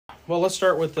Well, let's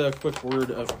start with a quick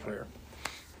word of prayer.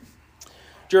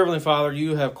 Dear Heavenly Father,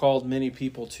 you have called many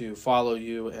people to follow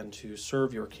you and to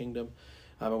serve your kingdom.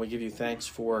 And we give you thanks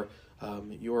for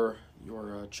your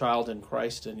child in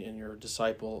Christ and your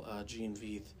disciple, Gene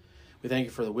Veith. We thank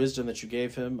you for the wisdom that you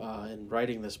gave him in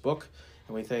writing this book,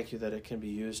 and we thank you that it can be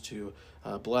used to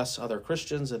bless other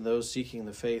Christians and those seeking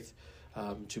the faith,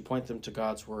 to point them to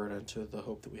God's word and to the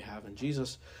hope that we have in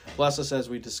Jesus. Bless us as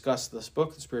we discuss this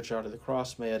book, The Spirituality of the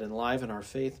Cross. May it enliven our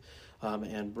faith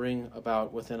and bring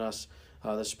about within us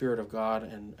the Spirit of God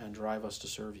and drive us to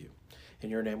serve you. In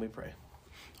your name we pray.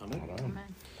 Amen.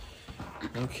 Amen.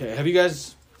 Okay. Have you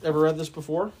guys ever read this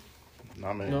before?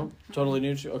 Not me. No? Totally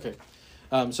new to you? Okay.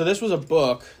 So this was a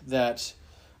book that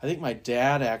I think my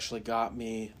dad actually got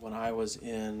me when I was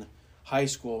in high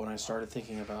school, when I started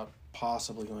thinking about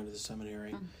possibly going to the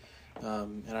seminary.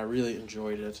 And I really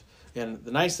enjoyed it. And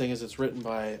the nice thing is it's written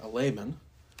by a layman,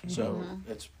 so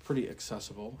it's pretty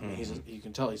accessible. I mean, you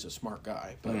can tell he's a smart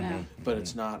guy, but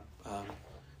it's not,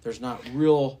 there's not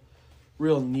real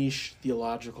niche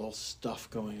theological stuff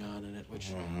going on in it,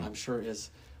 which I'm sure is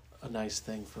a nice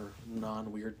thing for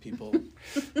non-weird people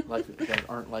that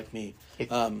aren't like me.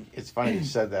 It's funny you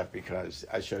said that because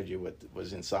I showed you what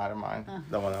was inside of mine,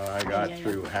 the one that I got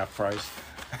through half price.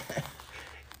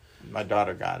 My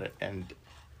daughter got it, and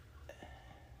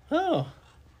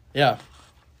yeah.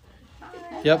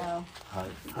 Yep.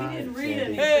 We didn't read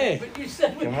anything, Hey. but you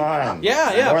said we Come on.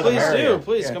 Yeah, More the please merrier. do.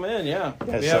 Please Yeah. come in, yeah.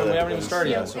 Yeah, We so that haven't even was- started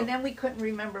yet. So. And then we couldn't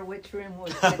remember which room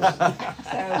was which.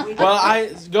 So we Well,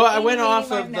 I went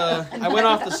off of No.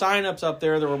 the sign-ups up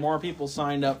there. There were more people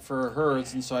signed up for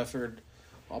hers, and so I figured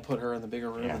I'll put her in the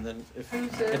bigger room, and then if Who's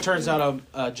that? it turns out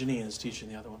Janine is teaching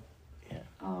the other one.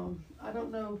 I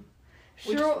don't know.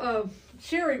 Cheryl,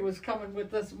 Sherry was coming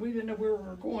with us. We didn't know where we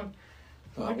were going.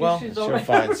 I guess Well, she's she'll already-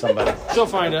 find somebody. She'll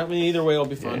find out. I mean, either way, it'll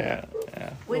be fun. Yeah.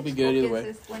 Which It'll be good either book way.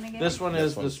 is this one again? This one This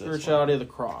is The one's this Spirituality of the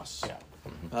Cross,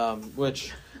 Yeah.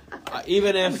 which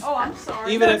even if Oh, I'm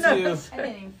sorry. even No, if no. you I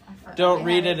didn't even- I don't had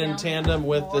read it down in tandem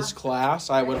with more. this class,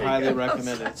 I would highly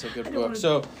recommend it. It's a good I don't book. wanna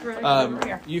So drag it over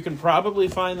here. you can probably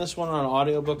find this one on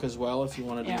audiobook as well if you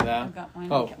want to do that. I've got mine.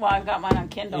 Oh. I've got mine on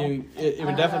Kindle. It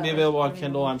would definitely be available on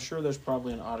Kindle. I'm sure there's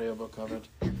probably an audiobook of it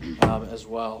as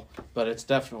well. But it's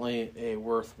definitely a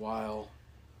worthwhile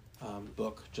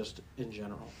book just in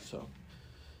general. So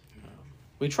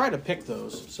we try to pick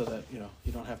those so that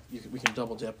you don't have we can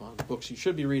double dip on books you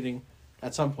should be reading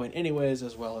at some point anyways,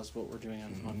 as well as what we're doing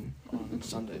on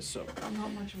Sundays. So I'm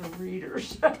not much of a reader.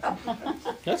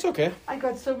 that's okay. I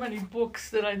got so many books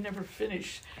that I never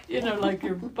finish. Like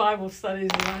your Bible studies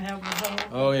that I have at home.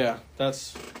 Oh yeah,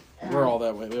 we're all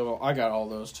that way. I got all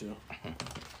those too.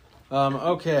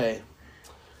 Okay,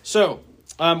 so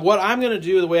what I'm going to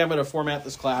do, the way I'm going to format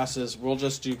this class is we'll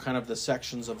just do kind of the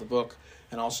sections of the book,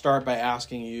 and I'll start by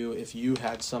asking you if you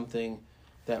had something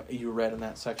that you read in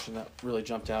that section that really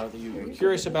jumped out that you were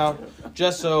curious about,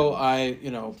 just so I,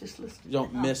 Just listen.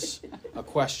 don't miss a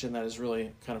question that is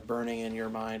really kind of burning in your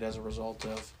mind as a result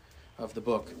of the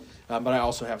book. But I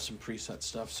also have some preset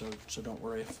stuff, so don't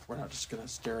worry if we're not just going to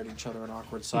stare at each other in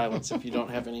awkward silence if you don't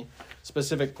have any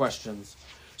specific questions.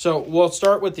 So we'll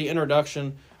start with the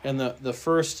introduction and the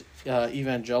first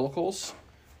evangelicals.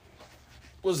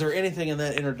 Was there anything in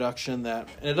that introduction that,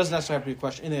 and it doesn't necessarily have to be a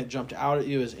question, anything that jumped out at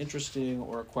you as interesting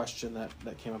or a question that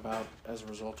came about as a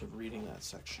result of reading that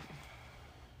section?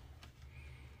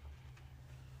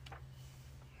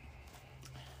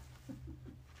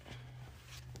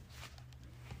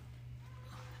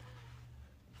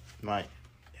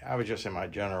 I would just say my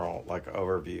general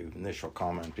overview, initial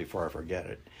comment before I forget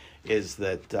it, is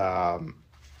that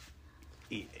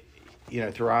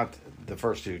throughout the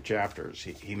first two chapters,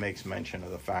 he makes mention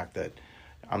of the fact that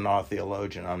I'm not a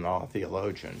theologian,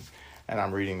 and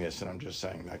I'm reading this and I'm just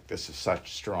saying this is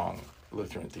such strong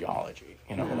Lutheran theology.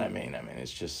 You know what I mean? I mean,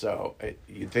 it's just so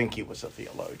you'd think he was a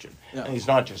theologian, and he's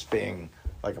not just being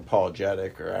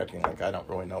apologetic or acting like I don't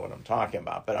really know what I'm talking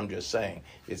about, but I'm just saying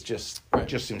it just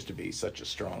seems to be such a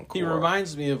strong core. He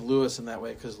reminds me of Lewis in that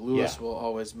way, because Lewis will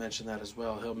always mention that as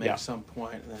well. He'll make some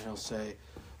point, and then he'll say,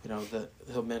 that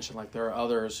he'll mention there are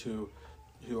others who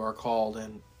are called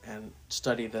and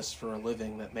study this for a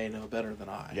living that may know better than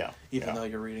I. Even though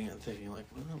you're reading it and thinking well,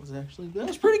 that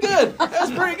was pretty good. That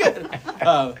was pretty good.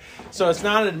 So it's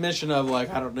not an admission of I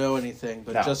don't know anything,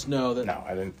 but just know that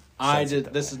I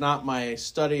didn't. This is not my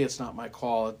study. It's not my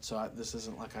call. This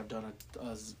isn't I've done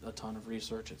a ton of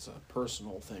research. It's a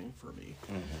personal thing for me.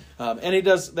 And he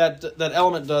does that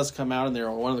element does come out in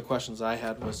there. One of the questions I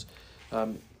had was,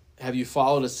 have you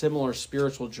followed a similar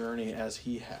spiritual journey as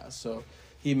he has? So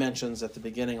he mentions at the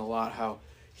beginning a lot how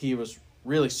he was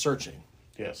really searching.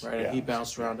 Yes. Right, and he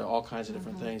bounced around to all kinds of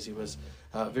different things. He was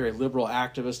a very liberal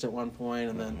activist at one point,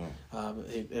 and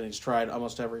then he's tried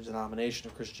almost every denomination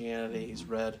of Christianity. He's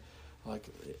read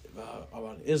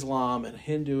about Islam and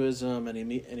Hinduism, and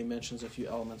he mentions a few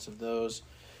elements of those,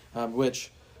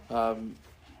 which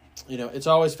it's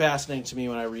always fascinating to me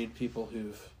when I read people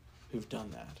who've done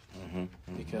that,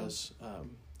 because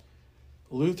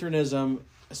Lutheranism.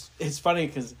 It's funny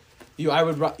because you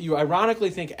ironically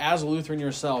think as a Lutheran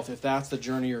yourself, if that's the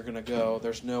journey you're going to go,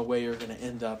 there's no way you're going to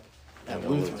end up at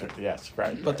Lutheran. Yes,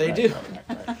 right. But they do,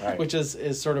 which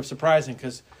is sort of surprising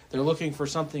because they're looking for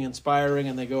something inspiring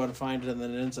and they go and find it, and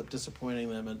then it ends up disappointing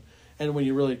them. And when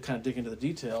you really kind of dig into the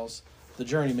details, the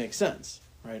journey makes sense,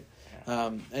 right?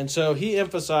 Yeah. And so he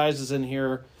emphasizes in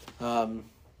here.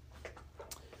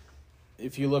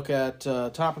 If you look at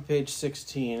top of page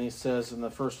 16, he says in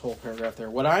the first whole paragraph there,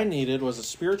 what I needed was a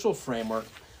spiritual framework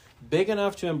big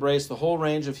enough to embrace the whole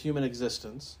range of human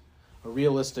existence, a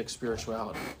realistic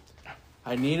spirituality.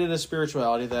 I needed a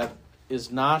spirituality that is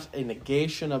not a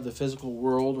negation of the physical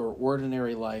world or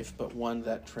ordinary life, but one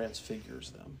that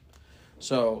transfigures them.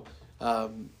 So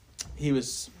he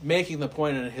was making the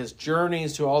point in his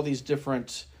journeys to all these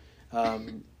different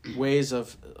ways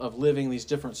of living these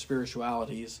different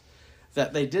spiritualities,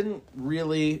 that they didn't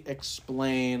really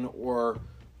explain or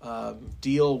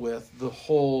deal with the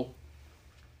whole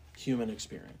human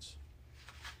experience,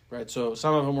 right? So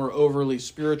some of them were overly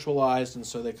spiritualized, and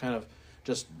so they kind of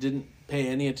just didn't pay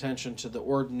any attention to the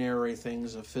ordinary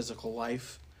things of physical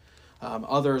life.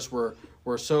 Others were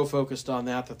so focused on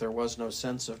that there was no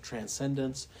sense of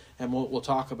transcendence, and we'll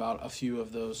talk about a few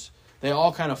of those. They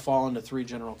all kind of fall into three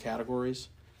general categories,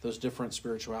 those different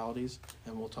spiritualities,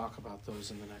 and we'll talk about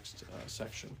those in the next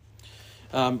section.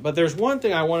 But there's one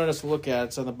thing I wanted us to look at.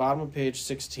 It's on the bottom of page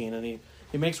 16, and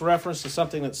he makes reference to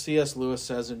something that C.S. Lewis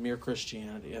says in Mere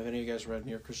Christianity. Have any of you guys read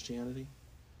Mere Christianity?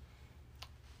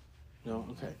 No?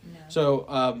 Okay. No.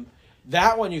 So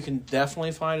that one you can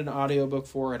definitely find an audiobook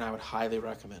for, and I would highly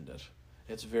recommend it.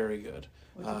 It's very good.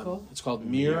 What's it called? It's called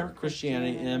Mere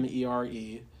Christianity,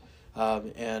 M-E-R-E,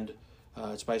 and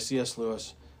it's by C.S.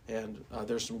 Lewis. And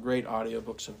there's some great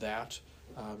audiobooks of that,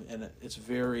 and it's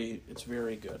very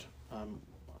good.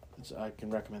 I can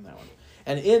recommend that one.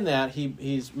 And in that,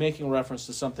 he's making reference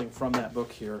to something from that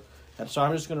book here. And so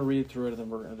I'm just going to read through it, and then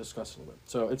we're going to discuss it a little bit.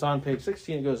 So it's on page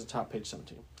 16. It goes to top page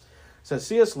 17. It says,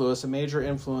 C.S. Lewis, a major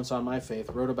influence on my faith,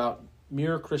 wrote about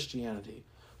mere Christianity,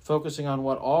 focusing on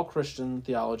what all Christian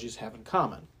theologies have in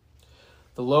common.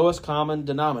 The lowest common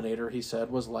denominator, he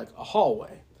said, was like a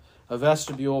hallway, a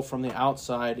vestibule from the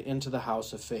outside into the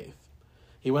house of faith.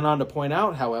 He went on to point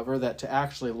out, however, that to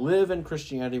actually live in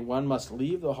Christianity, one must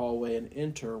leave the hallway and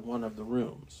enter one of the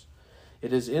rooms.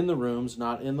 It is in the rooms,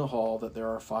 not in the hall, that there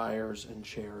are fires and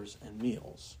chairs and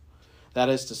meals. That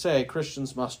is to say,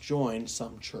 Christians must join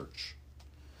some church.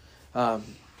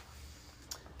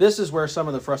 This is where some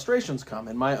of the frustrations come.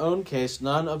 In my own case,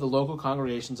 none of the local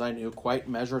congregations I knew quite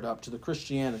measured up to the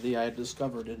Christianity I had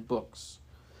discovered in books.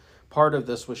 Part of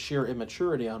this was sheer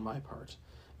immaturity on my part.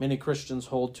 Many Christians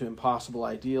hold to impossible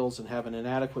ideals and have an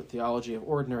inadequate theology of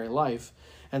ordinary life,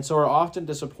 and so are often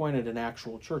disappointed in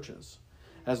actual churches.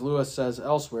 As Lewis says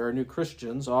elsewhere, new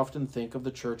Christians often think of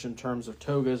the church in terms of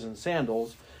togas and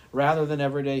sandals rather than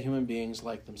everyday human beings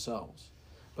like themselves.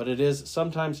 But it is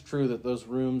sometimes true that those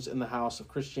rooms in the house of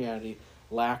Christianity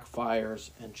lack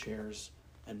fires and chairs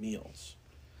and meals.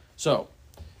 So,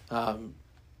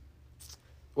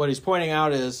 what he's pointing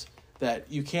out is that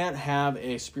you can't have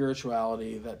a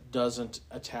spirituality that doesn't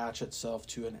attach itself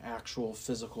to an actual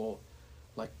physical,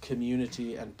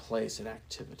 community and place and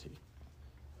activity,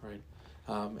 right?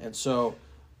 And so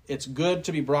it's good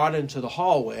to be brought into the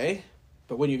hallway,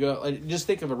 but when you go, just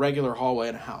think of a regular hallway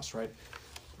in a house, right?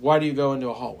 Why do you go into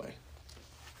a hallway?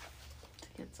 To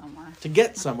get somewhere. To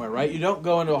get somewhere, right? You don't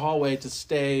go into a hallway to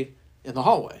stay in the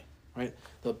hallway, right?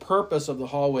 The purpose of the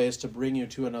hallway is to bring you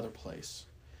to another place,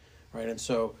 right? And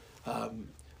so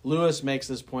Lewis makes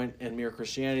this point in Mere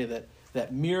Christianity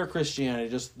that mere Christianity,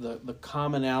 just the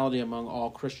commonality among all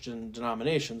Christian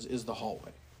denominations, is the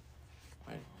hallway,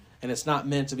 right? And it's not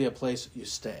meant to be a place you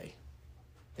stay.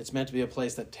 It's meant to be a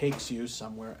place that takes you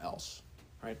somewhere else,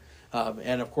 right?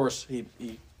 And of course, he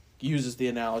uses the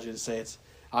analogy to say it's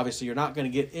obviously you're not going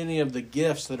to get any of the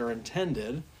gifts that are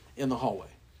intended in the hallway,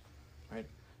 right?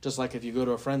 Just like if you go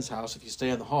to a friend's house, if you stay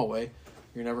in the hallway,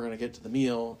 you're never going to get to the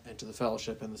meal and to the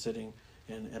fellowship and the sitting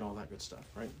and all that good stuff,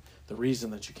 right? The reason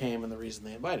that you came and the reason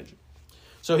they invited you.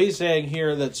 So he's saying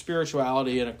here that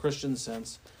spirituality in a Christian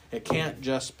sense, it can't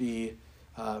just be,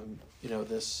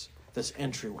 this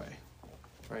entryway,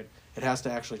 right? It has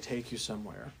to actually take you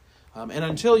somewhere. And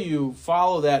until you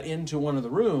follow that into one of the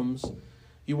rooms,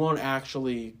 you won't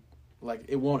actually,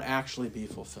 it won't actually be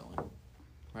fulfilling.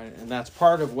 Right? And that's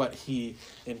part of what he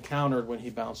encountered when he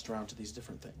bounced around to these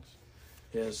different things.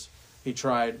 Is he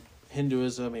tried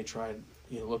Hinduism,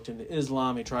 he looked into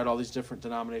Islam, he tried all these different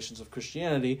denominations of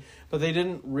Christianity, but they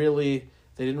didn't really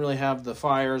have the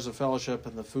fires of fellowship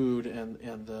and the food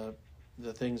and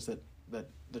the things that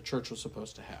the church was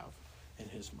supposed to have in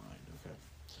his mind. Okay.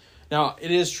 Now,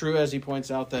 it is true, as he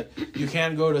points out, that you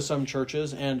can go to some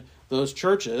churches, and those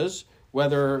churches,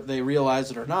 whether they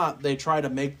realize it or not, they try to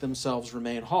make themselves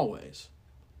remain hallways.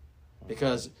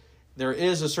 Because there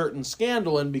is a certain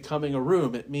scandal in becoming a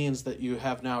room. It means that you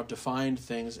have now defined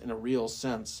things in a real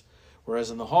sense,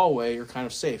 whereas in the hallway, you're kind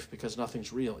of safe because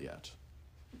nothing's real yet.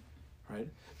 Right?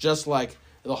 Just like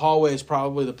the hallway is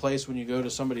probably the place when you go to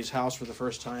somebody's house for the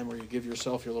first time where you give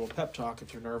yourself your little pep talk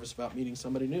if you're nervous about meeting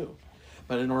somebody new.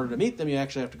 But in order to meet them, you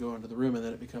actually have to go into the room, and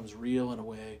then it becomes real in a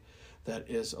way that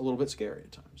is a little bit scary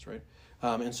at times, right?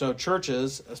 And so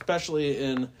churches, especially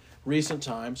in recent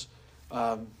times,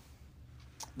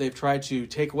 they've tried to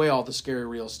take away all the scary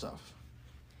real stuff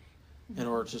in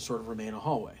order to sort of remain a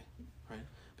hallway, right?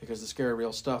 Because the scary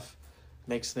real stuff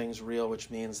makes things real, which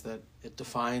means that it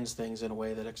defines things in a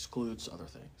way that excludes other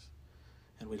things.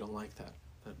 And we don't like that.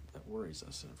 That worries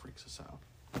us and it freaks us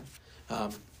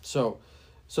out.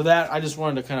 So that, I just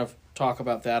wanted to kind of talk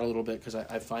about that a little bit because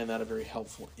I find that a very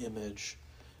helpful image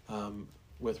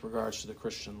with regards to the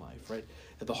Christian life, right?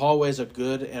 That the hallway is a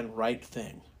good and right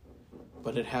thing,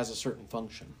 but it has a certain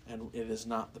function, and it is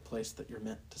not the place that you're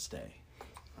meant to stay,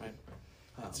 right?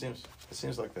 It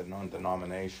seems like the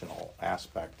non-denominational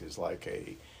aspect is like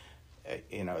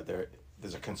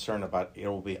there's a concern about it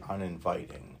will be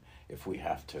uninviting if we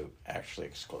have to actually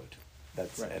exclude.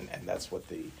 That's right. And that's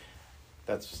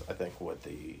I think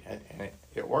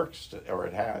it works, or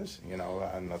it has,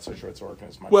 I'm not so sure it's working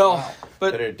as much now,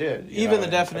 but it did. Even the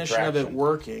definition of it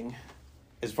working,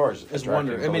 as far as is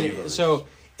wonder. I mean, so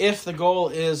if the goal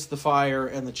is the fire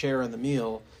and the chair and the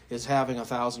meal, is having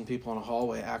 1,000 people in a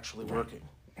hallway actually working,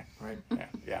 right?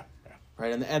 Yeah.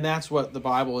 Right, and that's what the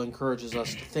Bible encourages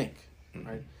us to think,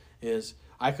 right? Is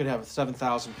I could have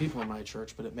 7,000 people in my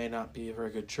church, but it may not be a very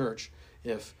good church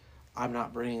if I'm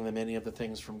not bringing them any of the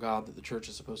things from God that the church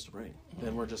is supposed to bring.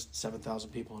 Then we're just 7,000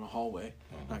 people in a hallway,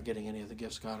 not getting any of the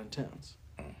gifts God intends,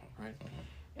 right?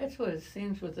 That's what it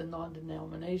seems with the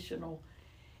non-denominational.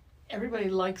 Everybody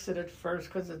likes it at first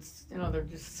because it's, they're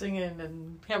just singing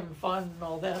and having fun and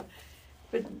all that.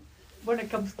 But when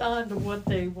it comes down to what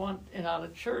they want out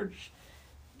of church,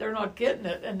 they're not getting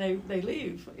it, and they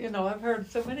leave. I've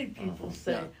heard so many people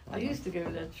say, I used to go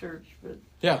to that church, but...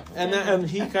 Yeah, and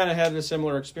he kind of had a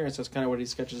similar experience. That's kind of what he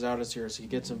sketches out as here, is he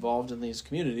gets involved in these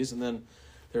communities, and then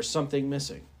there's something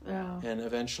missing. Yeah. And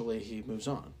eventually he moves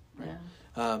on. Right?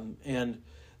 Yeah. And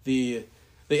the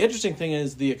interesting thing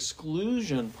is the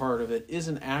exclusion part of it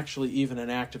isn't actually even an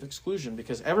act of exclusion,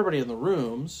 because everybody in the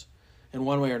rooms, in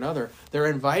one way or another, they're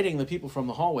inviting the people from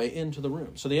the hallway into the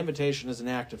room. So the invitation is an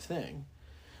active thing.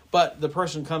 But the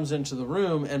person comes into the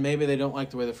room and maybe they don't like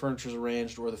the way the furniture is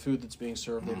arranged or the food that's being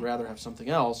served. They'd rather have something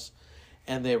else.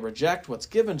 And they reject what's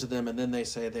given to them, and then they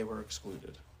say they were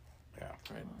excluded. Yeah.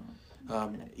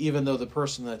 Right. Even though the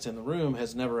person that's in the room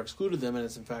has never excluded them and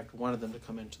has in fact wanted them to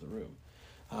come into the room.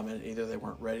 And either they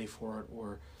weren't ready for it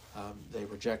or they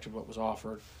rejected what was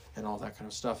offered and all that kind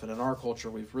of stuff. And in our culture,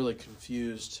 we've really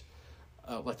confused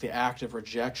the active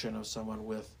rejection of someone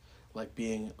with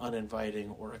being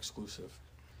uninviting or exclusive.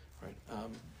 Right.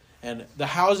 And the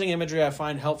housing imagery I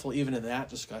find helpful even in that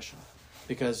discussion,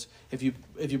 because if you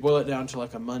boil it down to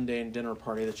a mundane dinner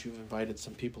party that you've invited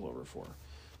some people over for,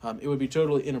 it would be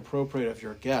totally inappropriate of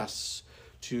your guests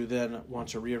to then want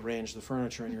to rearrange the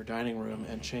furniture in your dining room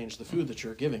and change the food that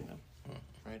you're giving them,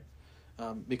 right?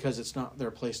 Because it's not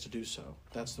their place to do so.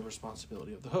 That's the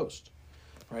responsibility of the host,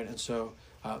 right? And so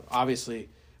obviously,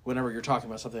 whenever you're talking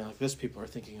about something like this, people are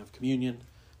thinking of communion,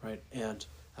 right?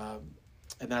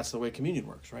 And that's the way communion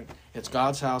works, right? It's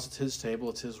God's house, it's His table,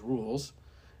 it's His rules.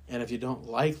 And if you don't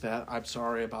like that, I'm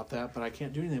sorry about that, but I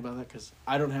can't do anything about that because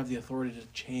I don't have the authority to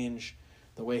change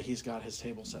the way He's got His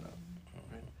table set up,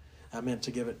 right? I'm meant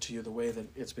to give it to you the way that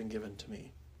it's been given to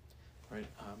me, right?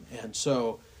 And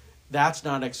so that's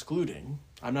not excluding.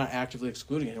 I'm not actively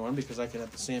excluding anyone because I can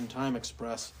at the same time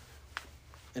express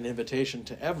an invitation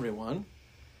to everyone,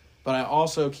 but I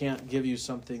also can't give you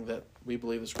something that we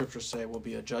believe the scriptures say will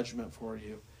be a judgment for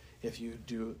you if you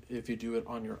do it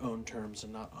on your own terms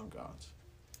and not on God's,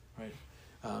 right?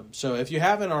 So if you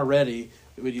haven't already,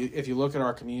 if you look at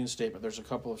our communion statement, there's a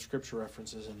couple of scripture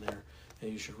references in there,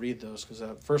 you should read those, because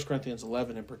 1 Corinthians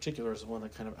 11 in particular is the one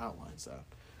that kind of outlines that.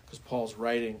 Because Paul's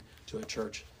writing to a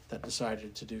church that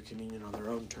decided to do communion on their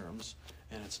own terms,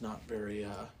 and it's not very,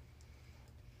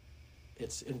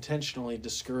 it's intentionally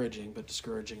discouraging, but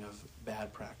discouraging of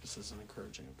bad practices and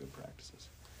encouraging of good practices.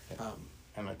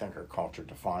 And I think our culture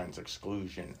defines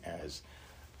exclusion as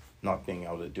not being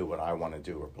able to do what I want to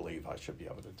do or believe I should be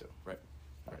able to do. Right.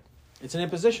 It's an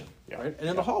imposition, Yeah. right? And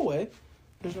in the hallway,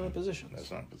 there's no impositions. There's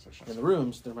no impositions. In the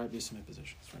rooms, there might be some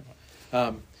impositions,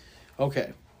 right?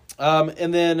 Okay.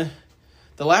 And then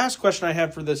the last question I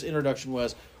had for this introduction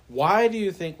was, why do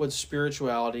you think would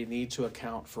spirituality need to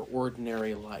account for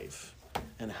ordinary life?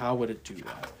 And how would it do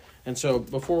that? And so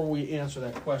before we answer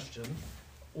that question,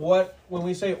 when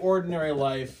we say ordinary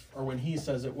life, or when he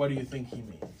says it, what do you think he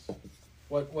means?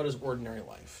 What is ordinary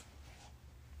life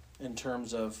in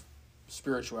terms of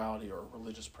spirituality or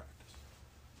religious practice?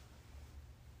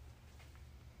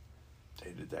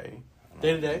 Day to day.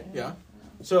 Day to day, yeah.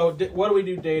 So what do we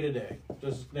do day to day?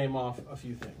 Just name off a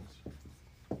few things.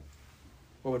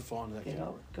 What would fall into that Get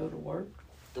category? up, go to work,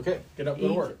 Okay, get up, go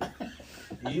to Eat. work.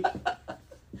 Eat.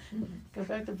 go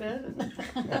back to bed.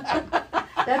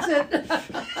 That's it.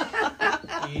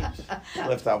 Eat.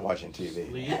 Left out watching TV.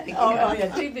 Sleep. Oh yeah,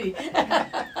 TV.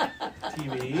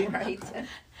 TV. Right.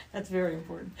 That's very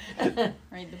important.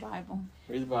 Read the Bible.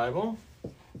 Read the Bible.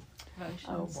 Oh,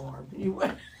 Devotions. Barb, you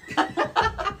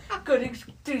good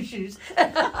excuses.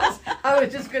 I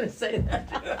was just going to say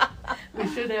that. We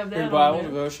should have that. Read the on Bible, there.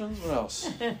 devotions. What else?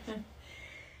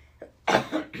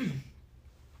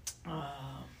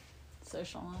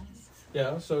 Socialize.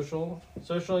 Yeah, social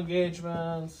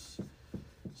engagements,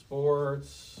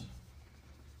 sports,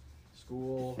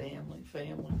 school, Family.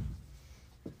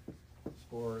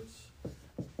 sports,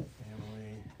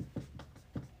 family,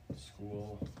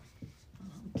 school,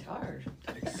 I'm tired.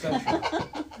 etc.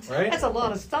 Right? That's a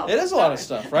lot of stuff. It is a lot of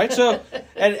stuff, right? So,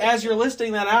 and as you're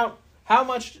listing that out,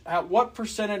 what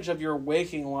percentage of your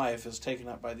waking life is taken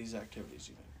up by these activities,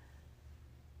 you think?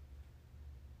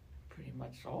 Pretty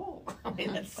much all. I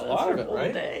mean, that's A lot of a it, whole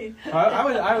right? day.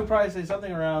 I would probably say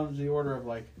something around the order of,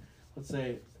 like, let's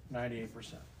say 98%.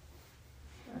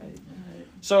 Right.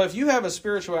 So if you have a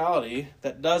spirituality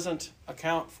that doesn't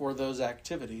account for those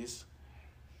activities,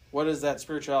 what is that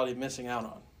spirituality missing out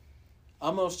on?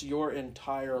 Almost your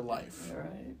entire life.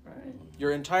 Right.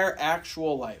 Your entire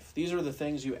actual life. These are the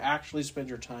things you actually spend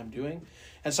your time doing.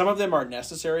 And some of them are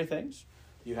necessary things.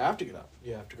 You have to get up.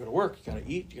 You have to go to work. You got to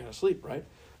eat. You got to sleep, right?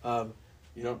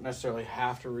 You don't necessarily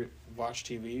have to watch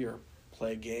TV or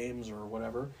play games or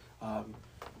whatever.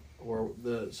 Or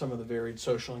some of the varied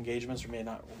social engagements may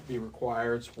not be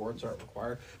required. Sports aren't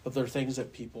required. But they're things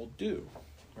that people do,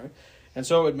 right? And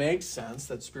so it makes sense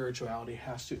that spirituality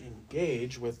has to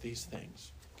engage with these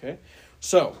things. Okay?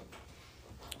 So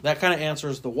that kind of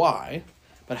answers the why,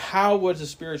 but how would the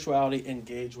spirituality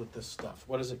engage with this stuff?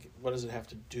 What does it have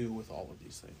to do with all of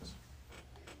these things?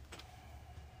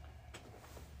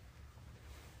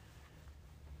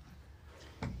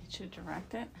 It should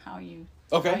direct it, how you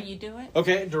Okay. do it.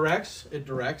 Okay, it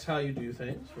directs how you do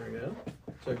things. Very good.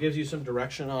 So it gives you some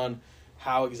direction on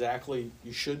how exactly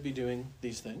you should be doing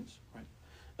these things, right?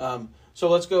 So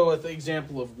let's go with the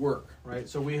example of work, right?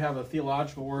 So we have a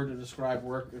theological word to describe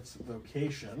work. It's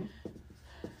vocation.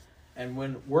 And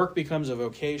when work becomes a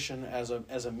vocation as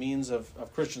a means of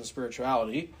Christian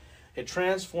spirituality, it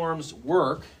transforms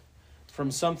work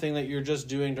from something that you're just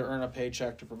doing to earn a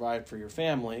paycheck to provide for your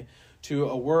family to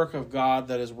a work of God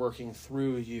that is working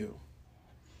through you,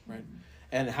 right?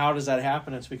 And how does that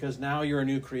happen? It's because now you're a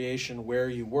new creation where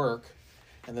you work,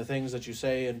 and the things that you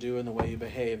say and do and the way you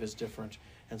behave is different.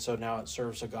 And so now it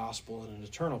serves a gospel and an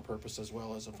eternal purpose as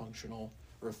well as a functional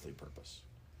earthly purpose,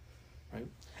 right?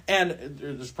 And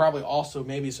there's probably also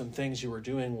maybe some things you were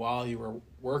doing while you were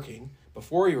working,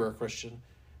 before you were a Christian,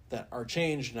 that are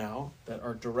changed now, that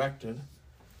are directed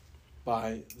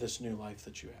by this new life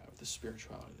that you have, this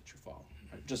spirituality that you follow,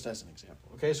 right? Just as an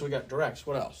example. Okay, so we got directs.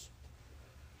 What else?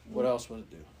 What else would it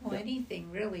do? Well,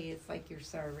 anything really, it's like you're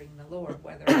serving the Lord,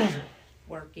 whether you're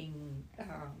working,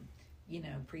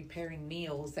 preparing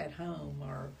meals at home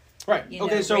or, Right.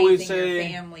 Okay, so we'd raising your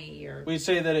say family or. we'd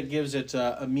say that it gives it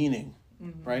a meaning,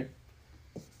 right?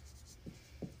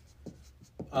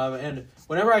 And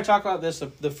whenever I talk about this,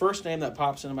 the first name that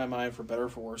pops into my mind, for better or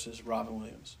for worse, is Robin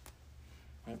Williams.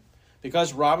 Right?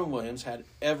 Because Robin Williams had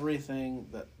everything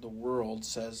that the world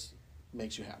says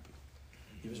makes you happy.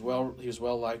 He was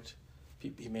well liked.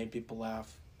 He made people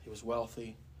laugh. He was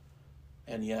wealthy,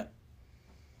 and yet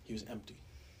he was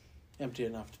empty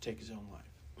enough to take his own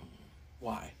life.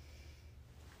 Why?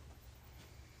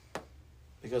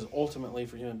 because ultimately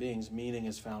for human beings, meaning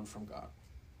is found from God,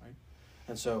 right?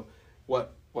 And so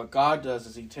what God does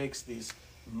is he takes these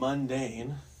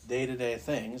mundane, day-to-day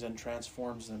things and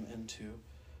transforms them into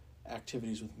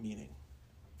activities with meaning.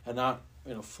 And not,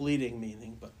 fleeting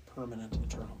meaning, but permanent,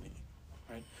 eternal meaning,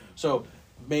 right? So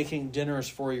making dinners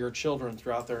for your children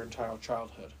throughout their entire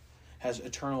childhood has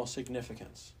eternal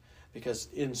significance, because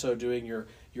in so doing,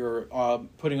 you're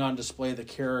putting on display the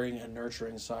caring and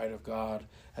nurturing side of God,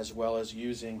 as well as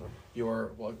using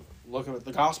look at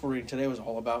the gospel reading today was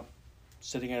all about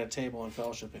sitting at a table and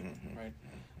fellowshipping, right?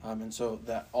 And so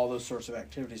that all those sorts of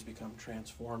activities become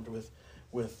transformed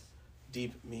with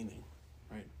deep meaning,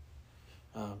 right?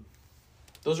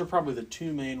 Those are probably the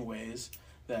two main ways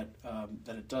that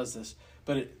it does this.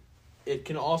 But it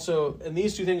can also, and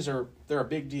these two things they're a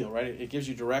big deal, right? It gives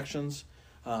you directions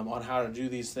on how to do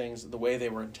these things the way they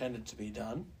were intended to be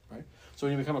done, right? So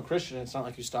when you become a Christian, it's not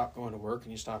like you stop going to work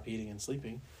and you stop eating and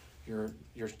sleeping. You're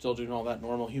still doing all that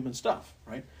normal human stuff,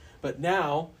 right? But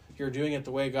now you're doing it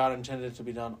the way God intended it to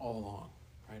be done all along,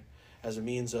 right? As a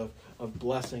means of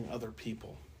blessing other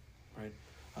people, right?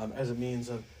 As a means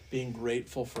of being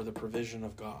grateful for the provision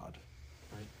of God,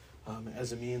 right?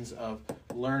 As a means of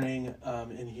learning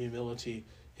in humility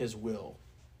his will,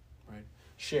 right?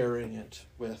 Sharing it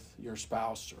with your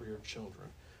spouse or your children,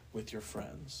 with your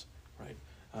friends, right?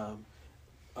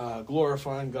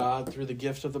 Glorifying God through the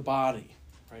gift of the body,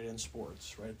 right? In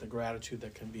sports, right? The gratitude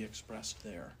that can be expressed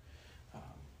there.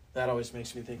 That always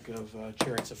makes me think of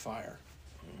Chariots of Fire,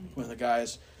 when the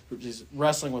guy's he's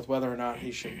wrestling with whether or not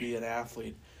he should be an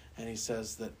athlete, and he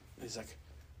says that he's like,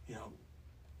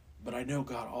 but I know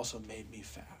God also made me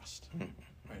fast,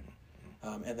 right?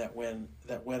 And that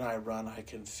when I run, I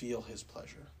can feel His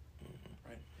pleasure,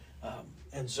 right?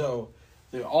 And so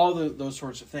those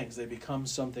sorts of things, they become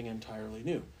something entirely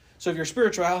new. So if your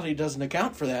spirituality doesn't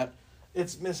account for that,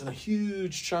 it's missing a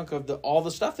huge chunk of all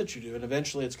the stuff that you do, and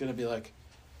eventually it's going to be like,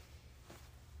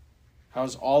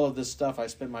 how's all of this stuff I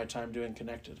spend my time doing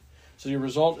connected? So your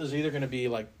result is either going to be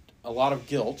like a lot of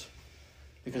guilt,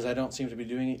 because I don't seem to be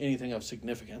doing anything of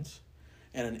significance,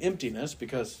 and an emptiness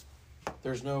because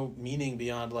there's no meaning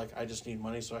beyond like I just need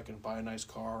money so I can buy a nice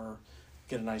car or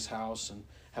get a nice house and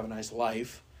have a nice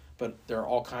life. But there are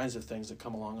all kinds of things that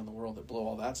come along in the world that blow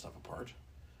all that stuff apart,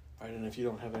 right? And if you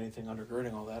don't have anything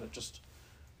undergirding all that, it just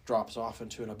drops off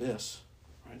into an abyss,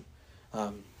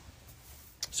 right?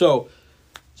 So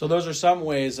those are some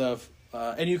ways of,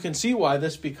 and you can see why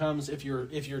this becomes, if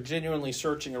you're genuinely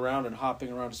searching around and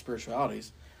hopping around to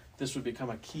spiritualities, this would become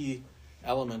a key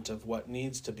element of what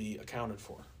needs to be accounted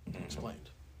for and explained,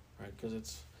 right?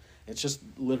 Because it's just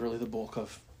literally the bulk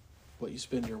of what you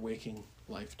spend your waking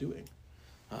life doing.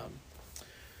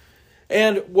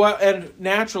 And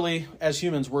naturally, as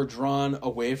humans, we're drawn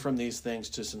away from these things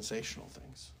to sensational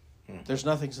things. There's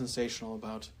nothing sensational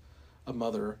about a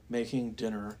mother making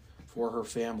dinner for her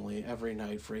family every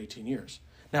night for 18 years.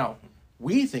 Now,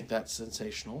 we think that's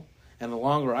sensational, and the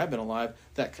longer I've been alive,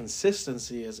 that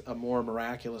consistency is a more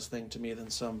miraculous thing to me than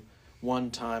some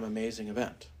one-time amazing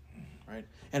event, right?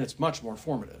 And it's much more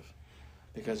formative,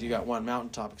 because you got one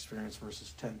mountaintop experience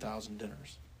versus 10,000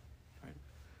 dinners, right?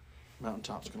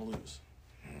 Mountaintop's going to lose,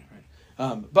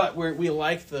 right? But we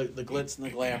like the glitz and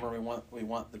the glamour. We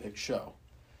want the big show,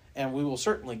 and we will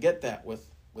certainly get that with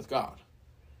God.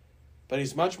 But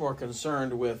he's much more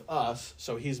concerned with us,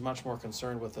 so he's much more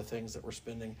concerned with the things that we're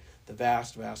spending the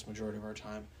vast, vast majority of our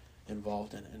time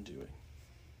involved in and doing.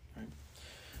 Right?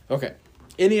 Okay.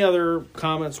 Any other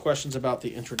comments, questions about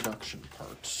the introduction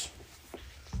parts?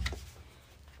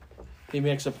 He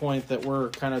makes a point that we're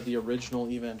kind of the original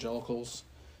evangelicals,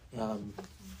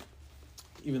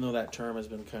 even though that term has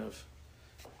been kind of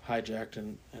hijacked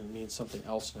and means something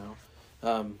else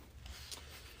now.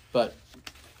 But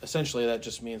essentially, that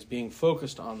just means being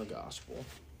focused on the gospel.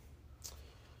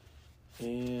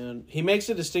 And he makes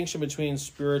a distinction between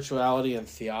spirituality and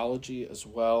theology as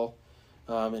well.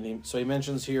 So he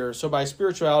mentions here, so by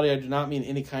spirituality, I do not mean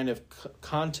any kind of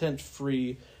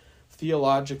content-free,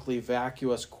 theologically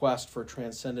vacuous quest for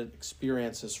transcendent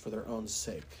experiences for their own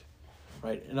sake.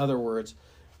 Right? In other words,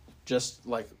 just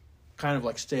like kind of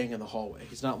like staying in the hallway.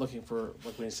 He's not looking for,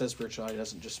 like when he says spirituality, he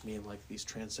doesn't just mean like these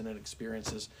transcendent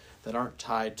experiences that aren't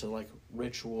tied to like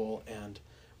ritual and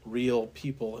real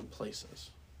people and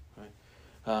places, right?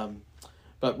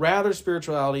 But rather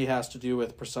spirituality has to do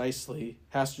precisely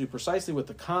with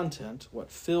the content, what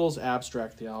fills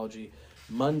abstract theology,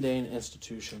 mundane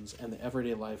institutions, and the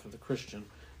everyday life of the Christian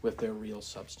with their real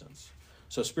substance.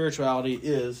 So spirituality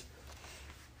is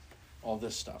all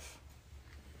this stuff.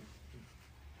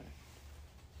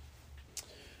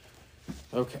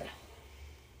 Okay.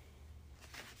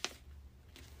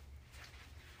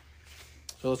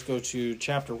 So let's go to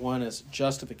chapter 1 as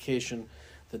justification,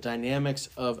 the dynamics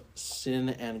of sin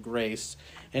and grace.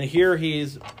 And here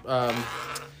he's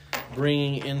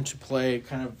bringing into play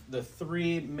kind of the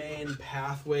three main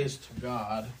pathways to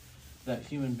God that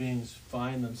human beings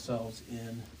find themselves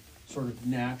in sort of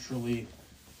naturally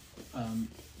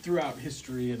throughout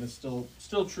history, and it's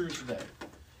still true today.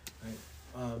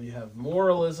 Right? You have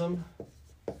moralism,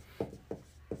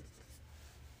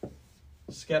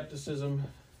 skepticism,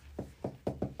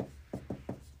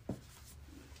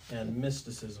 and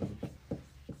mysticism.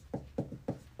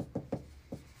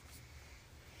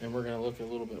 And we're going to look a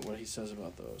little bit what he says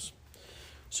about those.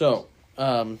 So,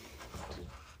 I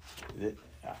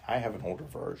have an older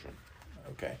version.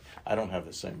 Okay, I don't have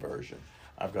the same version.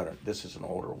 I've got this is an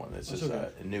older one. This is okay.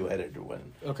 a new edited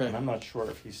one. Okay. And I'm not sure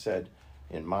if he said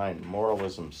in mine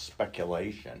moralism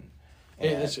speculation.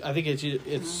 I think it's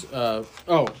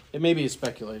it may be a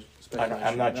speculation.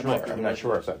 I'm not sure. I'm not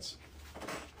sure if that's.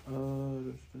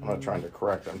 I'm not trying to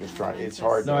correct. I'm just trying. It's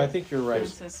hard. No, to, I think you're right.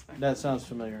 That sounds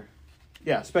familiar.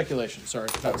 Yeah, speculation. Sorry,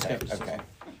 not skepticism. Okay.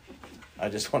 I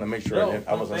just want to make sure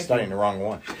I wasn't studying the wrong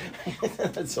one.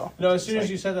 That's all. No, as soon as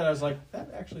you said that, I was like,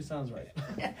 that actually sounds right.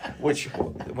 Which,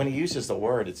 when he uses the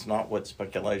word, it's not what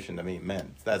speculation to me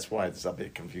meant. That's why it's a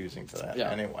bit confusing to that. Yeah.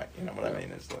 Anyway, you know what I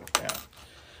mean? It's like, yeah.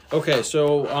 Okay,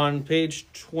 so on page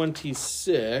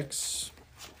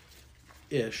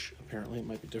 26-ish, apparently it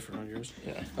might be different on yours.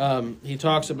 Yeah. He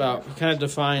talks about, he kind of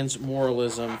defines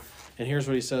moralism, and here's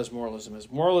what he says moralism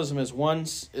is. Moralism is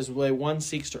the way one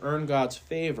seeks to earn God's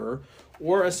favor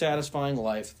or a satisfying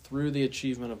life through the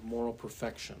achievement of moral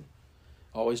perfection.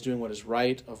 Always doing what is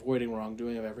right, avoiding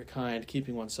wrongdoing of every kind,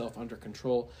 keeping oneself under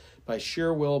control by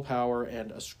sheer willpower and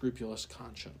a scrupulous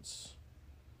conscience.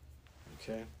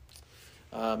 Okay?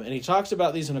 And he talks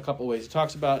about these in a couple of ways. He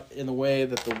talks about in the way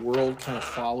that the world kind of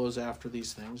follows after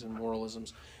these things and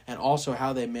moralisms, and also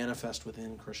how they manifest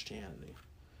within Christianity.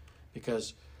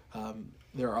 Because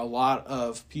there are a lot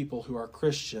of people who are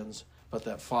Christians, but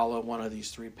that follow one of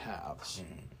these three paths,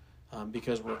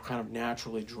 because we're kind of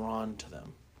naturally drawn to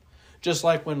them. Just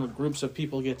like when groups of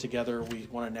people get together, we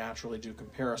want to naturally do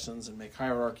comparisons and make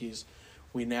hierarchies.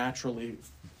 We naturally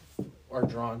are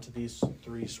drawn to these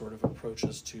three sort of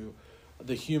approaches to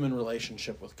the human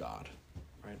relationship with God,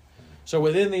 right? So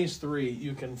within these three,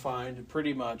 you can find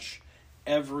pretty much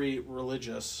every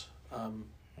religious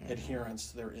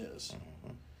adherence there is.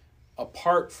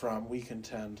 Apart from, we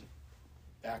contend,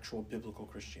 actual biblical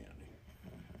Christianity.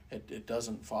 It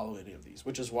doesn't follow any of these,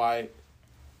 which is why,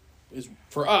 is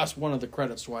for us, one of the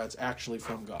credits to why it's actually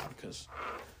from God, because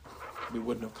we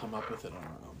wouldn't have come up with it on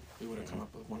our own. We would have come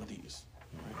up with one of these.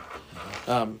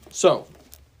 Right?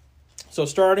 So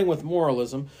starting with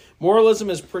moralism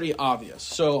is pretty obvious.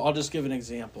 So I'll just give an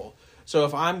example. So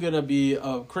if I'm going to be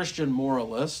a Christian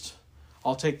moralist,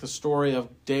 I'll take the story of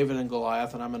David and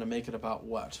Goliath and I'm going to make it about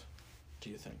what? Do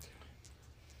you think?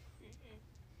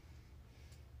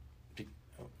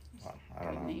 I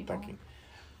don't know. I'm thinking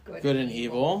Good and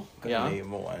evil. good Yeah. and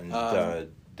evil, and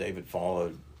David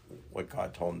followed what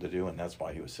God told him to do, and that's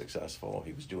why he was successful.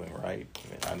 He was doing right. I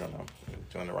mean, I don't know, he was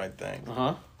doing the right thing.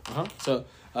 So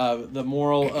the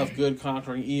moral of good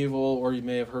conquering evil, or you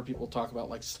may have heard people talk about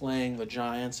like slaying the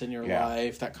giants in your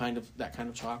life, that kind of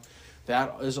talk.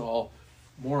 That is all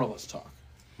moralist talk.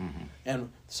 Mm-hmm.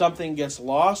 And something gets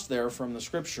lost there from the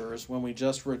scriptures when we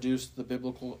just reduce the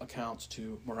biblical accounts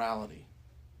to morality,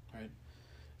 right?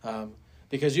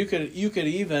 Because you could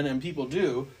even, and people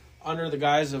do, under the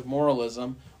guise of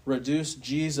moralism, reduce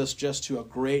Jesus just to a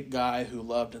great guy who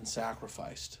loved and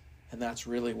sacrificed. And that's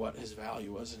really what his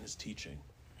value was in his teaching.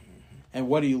 Mm-hmm. And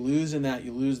what do you lose in that?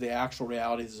 You lose the actual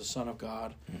realities as a son of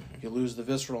God. Mm-hmm. You lose the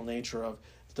visceral nature of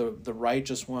the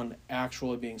righteous one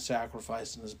actually being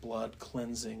sacrificed in his blood,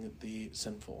 cleansing the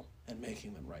sinful and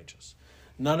making them righteous.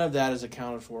 None of that is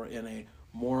accounted for in a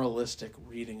moralistic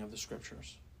reading of the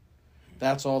scriptures.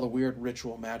 That's all the weird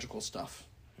ritual magical stuff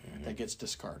that gets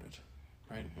discarded,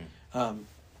 right?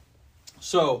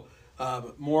 So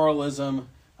moralism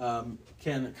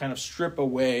can kind of strip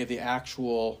away the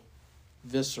actual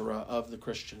viscera of the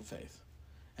Christian faith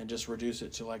and just reduce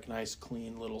it to like nice,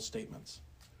 clean little statements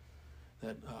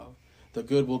that the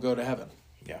good will go to heaven,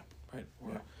 right?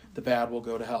 Or the bad will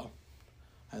go to hell,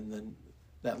 and then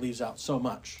that leaves out so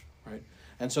much, right?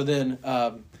 And so then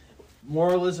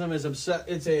moralism is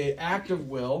it's a act of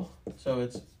will, so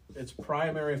its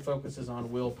primary focus is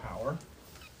on willpower,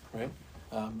 right?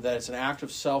 That it's an act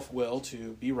of self-will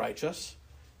to be righteous,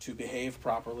 to behave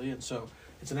properly, and so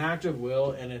it's an act of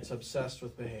will, and it's obsessed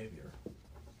with behavior.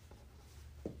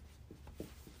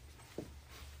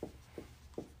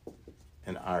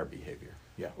 And our behavior.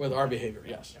 Yeah. With our behavior,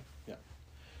 yes. Yeah.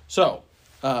 So,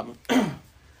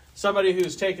 somebody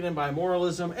who's taken in by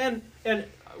moralism, and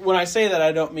when I say that,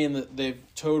 I don't mean that they've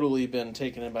totally been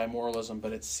taken in by moralism,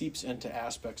 but it seeps into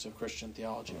aspects of Christian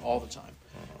theology all the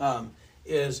time,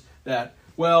 is that,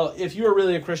 well, if you were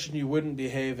really a Christian, you wouldn't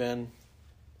behave in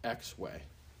X way,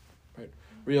 right?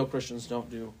 Real Christians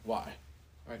don't do Y,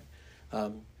 right?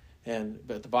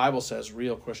 But the Bible says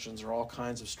real Christians are all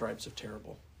kinds of stripes of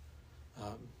terrible.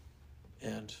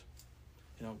 And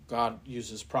God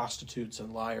uses prostitutes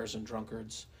and liars and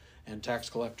drunkards and tax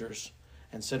collectors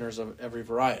and sinners of every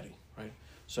variety, right?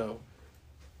 So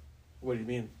what do you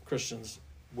mean Christians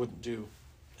wouldn't do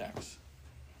X?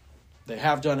 They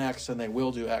have done X and they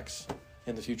will do X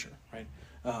in the future, right?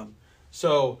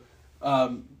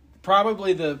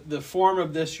 Probably the form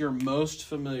of this you're most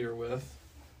familiar with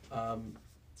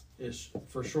is,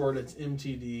 for short, it's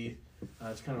MTD.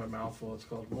 It's kind of a mouthful. It's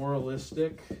called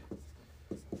Moralistic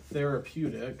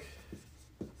Therapeutic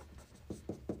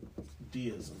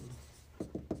Deism,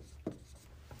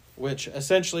 which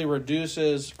essentially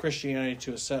reduces Christianity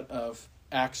to a set of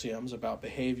axioms about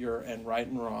behavior and right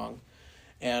and wrong,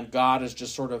 and God is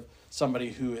just sort of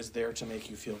somebody who is there to make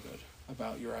you feel good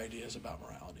about your ideas about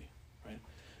morality, right?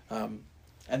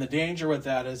 And the danger with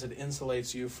that is it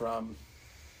insulates you from,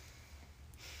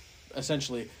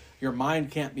 essentially, your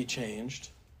mind can't be changed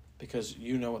because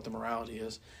you know what the morality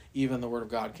is. Even the Word of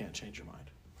God can't change your mind,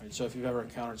 right? So if you've ever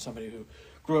encountered somebody who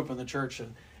grew up in the church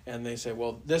and they say,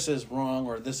 well, this is wrong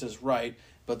or this is right,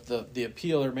 but the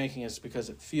appeal they're making is because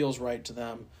it feels right to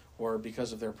them or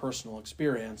because of their personal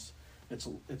experience,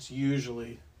 it's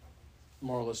usually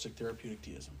moralistic therapeutic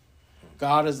deism.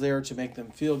 God is there to make them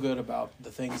feel good about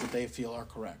the things that they feel are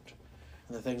correct.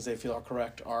 And the things they feel are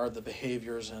correct are the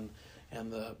behaviors and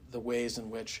the ways in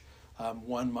which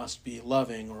one must be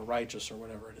loving or righteous or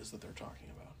whatever it is that they're talking about.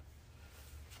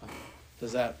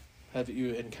 Have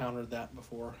you encountered that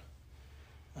before?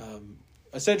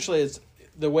 Essentially, it's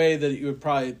the way that you would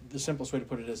probably, the simplest way to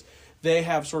put it is, they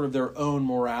have sort of their own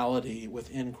morality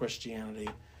within Christianity.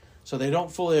 So they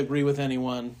don't fully agree with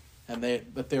anyone,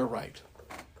 but they're right.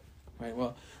 Right?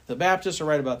 Well, the Baptists are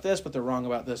right about this, but they're wrong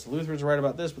about this. The Lutherans are right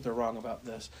about this, but they're wrong about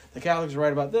this. The Catholics are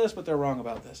right about this, but they're wrong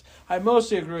about this. I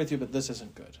mostly agree with you, but this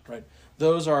isn't good, right?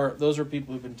 Those are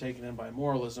people who've been taken in by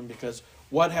moralism because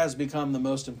what has become the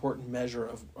most important measure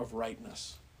of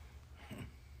rightness?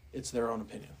 It's their own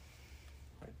opinion,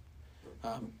 right?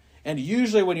 And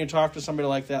usually when you talk to somebody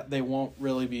like that, they won't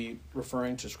really be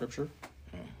referring to Scripture.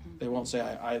 They won't say,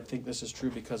 I think this is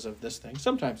true because of this thing.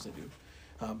 Sometimes they do.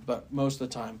 But most of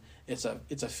the time, it's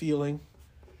a feeling,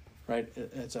 right?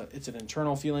 It's an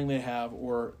internal feeling they have,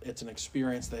 or it's an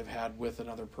experience they've had with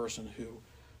another person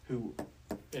who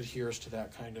adheres to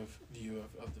that kind of view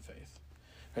of the faith.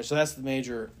 Right, so that's the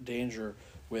major danger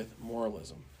with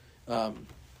moralism.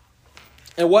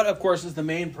 And what, of course, is the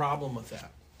main problem with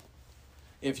that?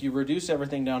 If you reduce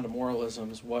everything down to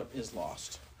moralisms, what is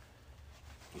lost?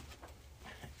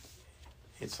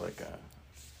 It's like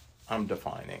I'm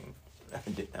defining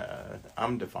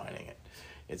it.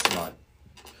 It's not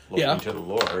looking to the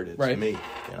Lord. It's right. me.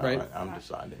 Right. I'm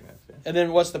deciding that. Yeah. And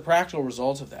then what's the practical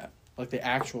result of that? Like the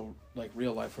actual,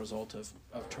 real life result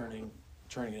of turning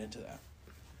it into that?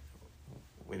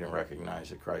 We didn't recognize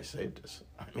that Christ saved us.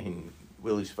 I mean,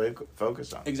 we'll lose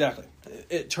focus on it. Exactly.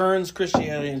 It turns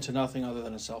Christianity into nothing other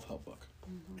than a self-help book.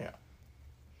 Mm-hmm. Yeah.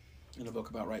 And a book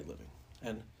about right living.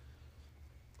 And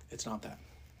it's not that.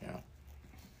 Yeah.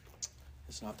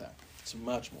 It's not that. It's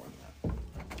much more than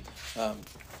that.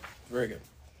 Very good.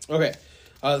 Okay.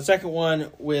 The second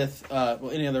one with,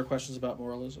 any other questions about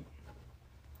moralism?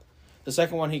 The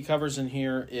second one he covers in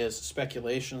here is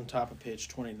speculation, top of page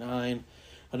 29.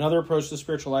 Another approach to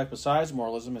spiritual life besides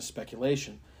moralism is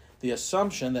speculation, the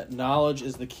assumption that knowledge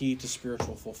is the key to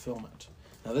spiritual fulfillment.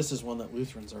 Now, this is one that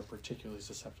Lutherans are particularly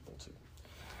susceptible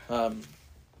to.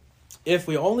 If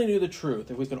we only knew the truth,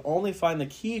 if we could only find the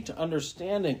key to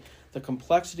understanding the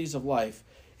complexities of life,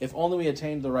 if only we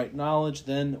attained the right knowledge,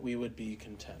 then we would be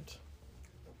content.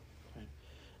 Right?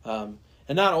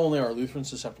 And not only are Lutherans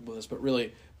susceptible to this, but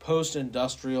really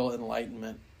post-industrial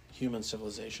Enlightenment human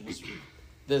civilizations,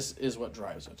 this is what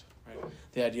drives it. Right?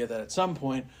 The idea that at some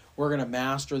point we're going to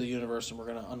master the universe and we're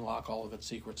going to unlock all of its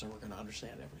secrets and we're going to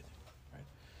understand everything.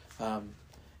 Right?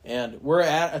 And we're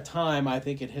at a time, I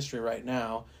think, in history right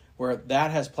now where that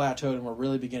has plateaued and we're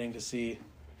really beginning to see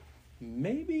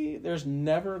maybe there's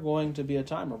never going to be a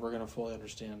time where we're going to fully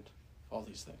understand all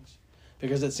these things.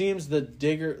 Because it seems the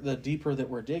deeper that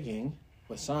we're digging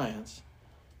with science,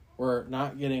 we're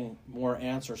not getting more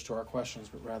answers to our questions,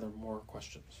 but rather more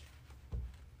questions.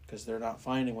 Because they're not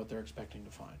finding what they're expecting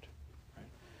to find. Right?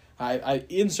 I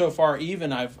insofar,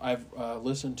 even I've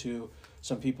listened to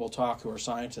some people talk who are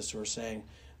scientists who are saying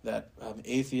that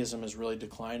atheism is really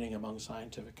declining among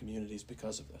scientific communities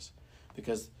because of this.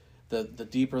 Because the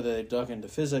deeper that they've dug into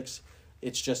physics,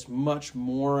 it's just much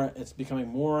more, it's becoming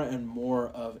more and more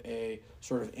of a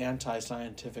sort of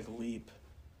anti-scientific leap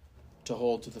to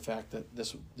hold to the fact that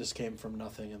this came from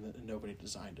nothing and that nobody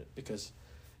designed it. Because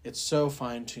it's so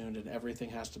fine-tuned and everything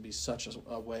has to be such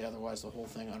a way, otherwise the whole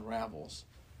thing unravels.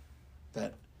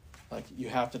 That like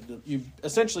you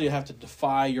essentially have to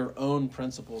defy your own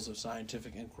principles of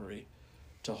scientific inquiry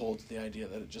to hold to the idea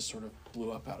that it just sort of blew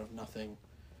up out of nothing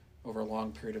over a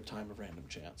long period of time of random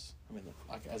chance. I mean,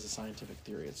 like as a scientific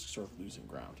theory, it's sort of losing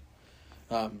ground.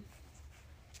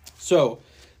 So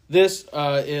this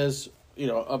is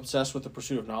obsessed with the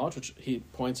pursuit of knowledge, which he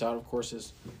points out, of course,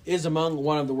 is among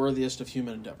one of the worthiest of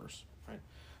human endeavors. Right.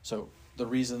 So the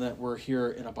reason that we're here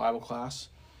in a Bible class.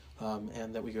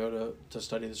 And that we go to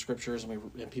study the scriptures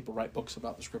and people write books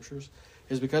about the scriptures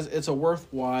is because it's a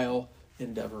worthwhile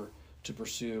endeavor to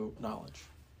pursue knowledge,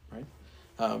 right?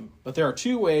 But there are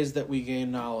two ways that we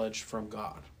gain knowledge from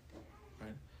God,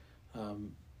 right?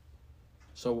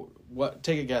 So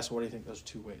take a guess. What do you think those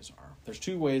two ways are? There's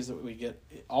two ways that we get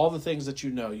all the things that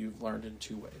you've learned in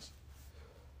two ways.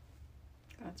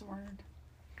 God's word.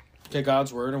 Okay,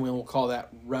 God's word, and we will call that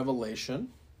revelation,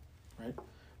 right?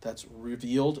 That's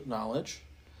revealed knowledge.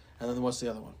 And then what's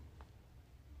the other one?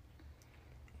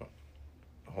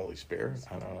 Holy Spirit?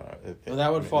 I don't know. Well,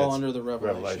 that would fall under the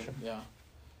revelation. Yeah.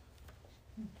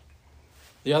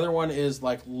 The other one is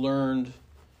like learned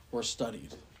or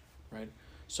studied, right?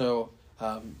 So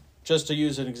just to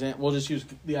use an example, we'll just use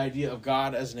the idea of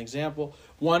God as an example.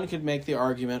 One could make the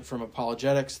argument from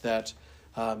apologetics that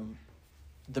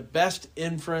the best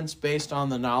inference based on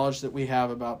the knowledge that we have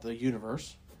about the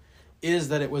universe is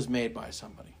that it was made by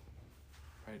somebody,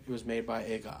 right? It was made by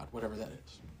a God, whatever that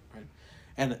is, right?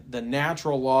 And the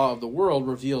natural law of the world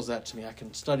reveals that to me. I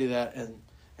can study that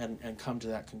and come to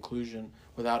that conclusion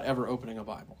without ever opening a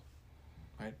Bible,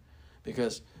 right?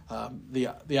 Because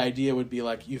the idea would be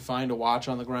like you find a watch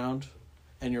on the ground,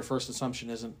 and your first assumption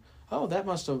isn't, oh,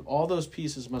 all those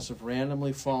pieces must have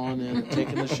randomly fallen in and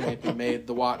taken the shape and made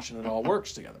the watch, and it all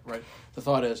works together, right? The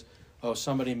thought is, oh,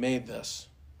 somebody made this.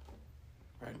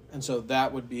 Right. And so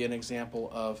that would be an example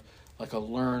of like a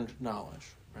learned knowledge,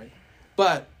 right?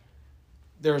 But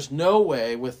there's no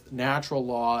way with natural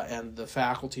law and the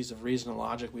faculties of reason and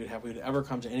logic we would ever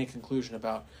come to any conclusion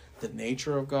about the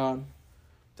nature of God,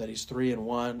 that he's three in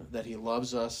one, that he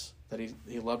loves us, that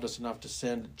he loved us enough to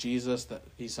send Jesus, that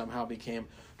he somehow became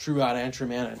true God and true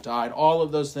man and died. All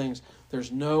of those things,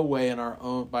 there's no way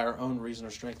by our own reason or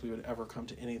strength we would ever come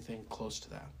to anything close to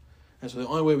that. And so the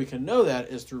only way we can know that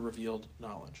is through revealed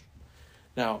knowledge.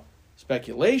 Now,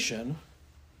 speculation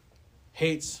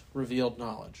hates revealed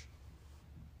knowledge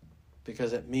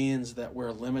because it means that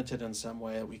we're limited in some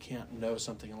way, that we can't know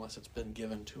something unless it's been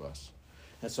given to us.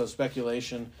 And so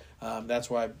speculation,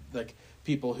 that's why like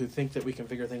people who think that we can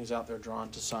figure things out, they're drawn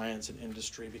to science and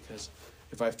industry, because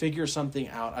if I figure something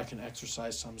out, I can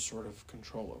exercise some sort of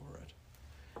control over it.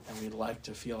 And we like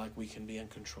to feel like we can be in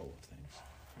control of things.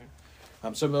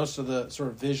 So most of the sort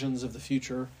of visions of the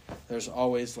future, there's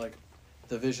always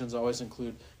the visions always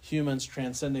include humans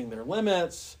transcending their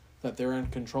limits, that they're in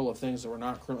control of things that we're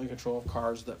not currently in control of,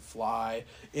 cars that fly,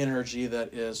 energy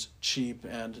that is cheap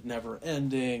and never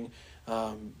ending,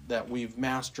 that we've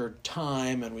mastered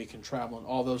time and we can travel and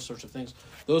all those sorts of things.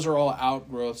 Those are all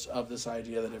outgrowths of this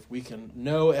idea that if we can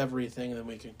know everything, then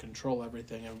we can control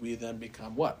everything, and we then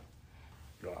become what?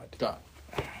 God.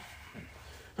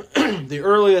 The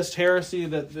earliest heresy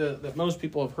that most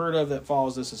people have heard of that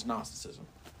follows this is Gnosticism,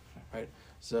 right?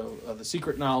 So the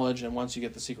secret knowledge, and once you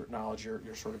get the secret knowledge,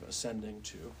 you're sort of ascending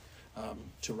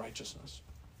to righteousness.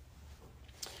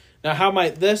 Now, how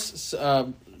might this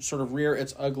sort of rear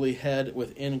its ugly head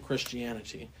within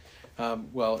Christianity?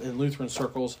 Well, in Lutheran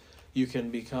circles, you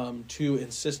can become too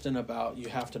insistent about you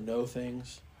have to know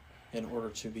things in order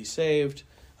to be saved.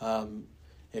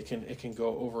 It can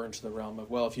go over into the realm of,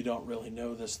 well, if you don't really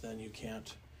know this, then you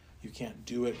can't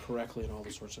do it correctly and all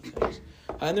those sorts of things.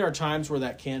 And there are times where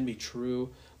that can be true,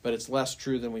 but it's less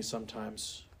true than we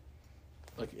sometimes,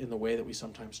 like in the way that we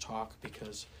sometimes talk,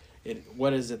 because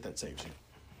what is it that saves you?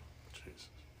 Jesus.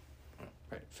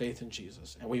 Right, faith in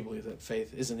Jesus. And we believe that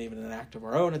faith isn't even an act of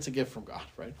our own, it's a gift from God,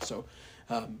 right? So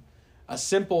a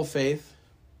simple faith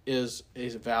is a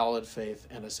valid faith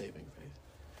and a saving faith.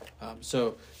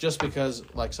 So just because,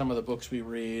 like, some of the books we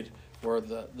read or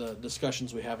the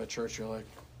discussions we have at church, you're like,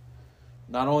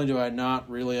 not only do I not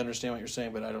really understand what you're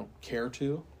saying, but I don't care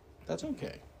to, that's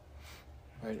okay.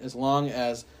 Right? As long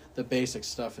as the basic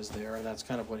stuff is there, and that's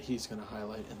kind of what he's going to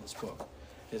highlight in this book,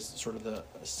 is sort of the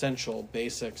essential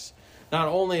basics, not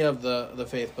only of the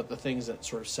faith, but the things that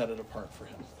sort of set it apart for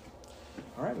him.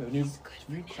 All right, we have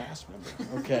a new class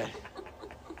member. Okay.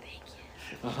 Thank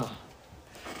you.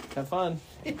 Have fun.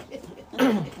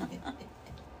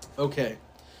 Okay.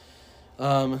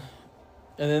 And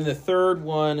then the third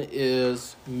one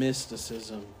is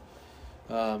mysticism.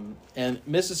 And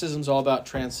mysticism is all about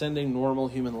transcending normal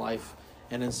human life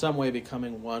and in some way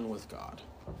becoming one with God.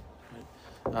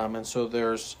 Right? And so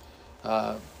there's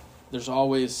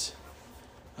always...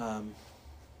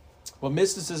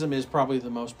 mysticism is probably the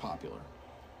most popular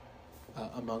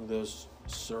among those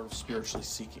sort of spiritually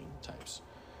seeking types.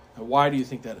 Now, why do you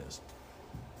think that is?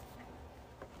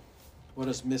 What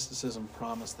does mysticism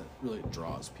promise that really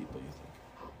draws people, you think?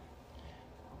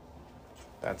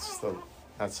 That's the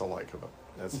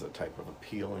type of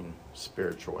appealing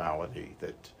spirituality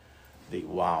that the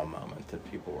wow moment that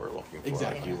people were looking for,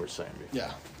 Exactly. like you were saying before.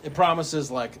 Yeah, it promises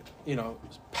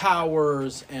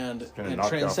powers and knock you off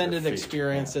transcendent your feet.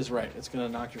 experiences. Yeah. Right, it's going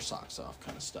to knock your socks off,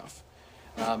 kind of stuff.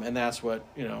 And that's what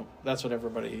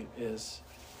everybody is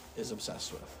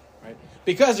obsessed with, right?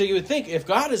 Because you would think if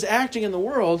God is acting in the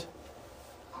world,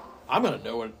 I'm going to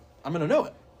know it. I'm going to know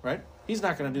it, right? He's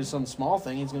not going to do some small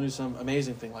thing. He's going to do some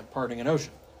amazing thing like parting an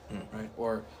ocean, right?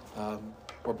 Or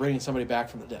bringing somebody back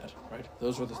from the dead, right?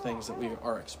 Those are the things that we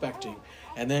are expecting.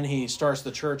 And then he starts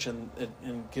the church and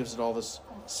gives it all this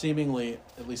seemingly,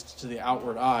 at least to the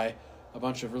outward eye, a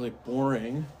bunch of really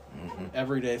boring,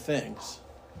 everyday things.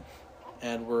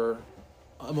 And we're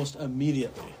almost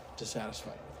immediately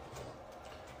dissatisfied with it.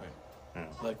 Right?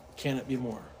 Yeah. Like, can it be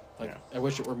more? Like, I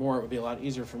wish it were more. It would be a lot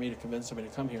easier for me to convince somebody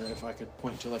to come here if I could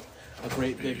point to like a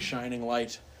great big shining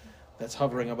light that's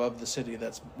hovering above the city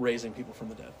that's raising people from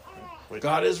the dead. Right?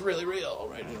 God is really real,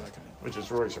 right? That kind of. Which is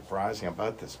really surprising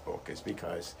about this book is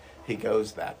because he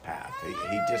goes that path.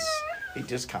 He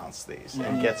discounts these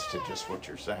and gets to just what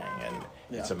you're saying, and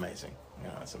it's amazing.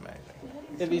 It's amazing.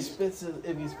 If he spits this out,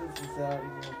 he's like,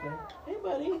 "Hey,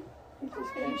 buddy, it's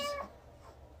okay.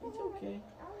 It's okay."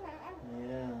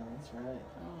 Yeah, that's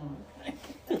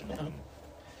right.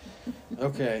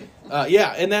 Okay.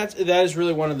 And that is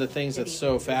really one of the things that's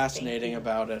so fascinating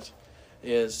about it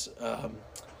is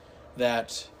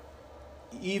that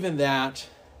even that,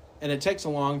 and it takes a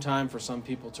long time for some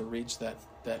people to reach that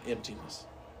emptiness,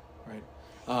 right?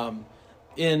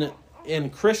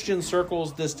 In Christian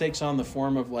circles, this takes on the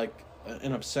form of like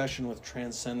an obsession with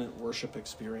transcendent worship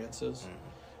experiences,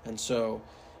 and so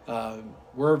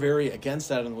we're very against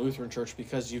that in the Lutheran Church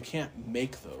because you can't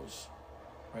make those,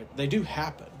 right? They do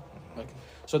happen, like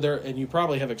so there, and you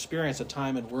probably have experienced a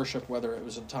time in worship, whether it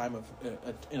was in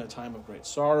a time of great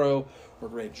sorrow or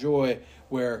great joy,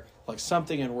 where like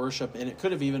something in worship, and it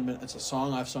could have even been it's a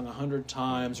song I've sung 100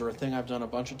 times or a thing I've done a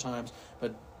bunch of times,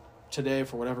 but today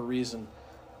for whatever reason,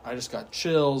 I just got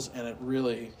chills and it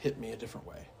really hit me a different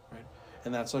way, right?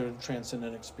 And that's a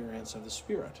transcendent experience of the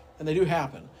Spirit, and they do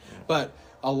happen, but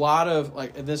a lot of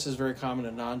and this is very common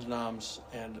in non-denoms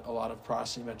and a lot of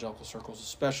Protestant evangelical circles,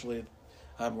 especially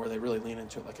where they really lean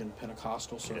into it, like in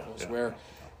Pentecostal circles, where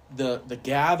the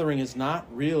gathering is not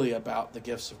really about the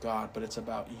gifts of God, but it's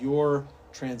about your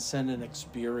transcendent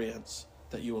experience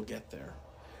that you will get there.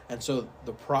 And so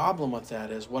the problem with that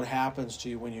is what happens to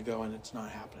you when you go and it's not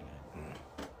happening anymore.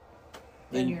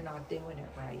 Then you're not doing it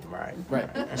right.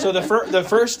 Right. So the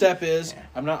first step is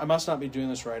I must not be doing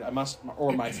this right.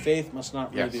 My faith must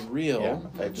not really be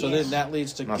real. So then that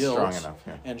leads to not guilt strong enough,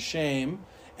 and shame,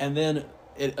 and then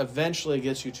it eventually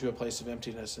gets you to a place of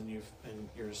emptiness, and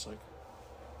you're just like,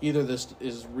 either this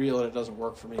is real and it doesn't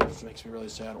work for me, which makes me really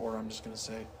sad, or I'm just going to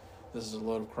say this is a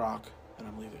load of crock and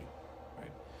I'm leaving,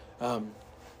 right?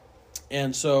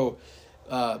 And so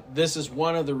this is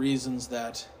one of the reasons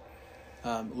that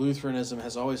Lutheranism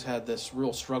has always had this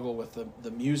real struggle with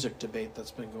the music debate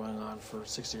that's been going on for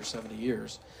 60 or 70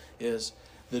 years, is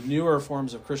the newer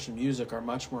forms of Christian music are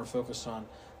much more focused on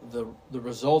the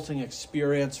resulting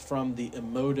experience from the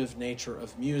emotive nature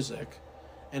of music,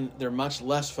 and they're much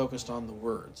less focused on the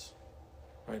words,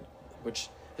 right? Which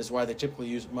is why they typically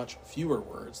use much fewer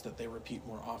words that they repeat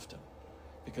more often,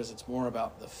 because it's more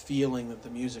about the feeling that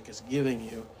the music is giving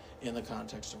you in the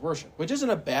context of worship, which isn't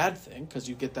a bad thing because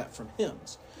you get that from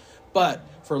hymns. But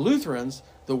for Lutherans,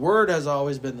 the word has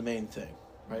always been the main thing,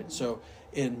 right? So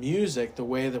in music, the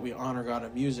way that we honor God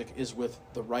in music is with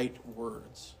the right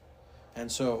words. And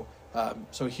so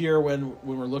here when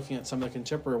we're looking at some of the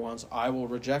contemporary ones, I will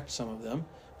reject some of them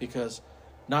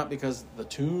not because the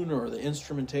tune or the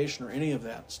instrumentation or any of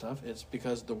that stuff, it's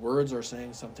because the words are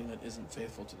saying something that isn't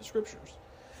faithful to the Scriptures.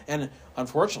 And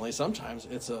unfortunately, sometimes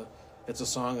it's a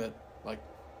song that, like,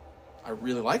 I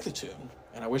really like the tune,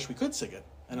 and I wish we could sing it,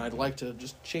 and I'd like to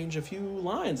just change a few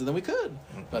lines, and then we could,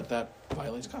 but that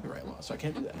violates copyright law, so I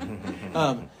can't do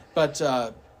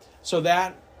that. So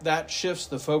that shifts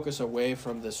the focus away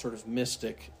from this sort of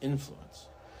mystic influence.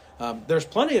 There's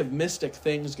plenty of mystic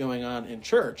things going on in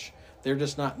church. They're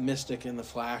just not mystic in the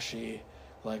flashy,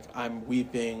 like I'm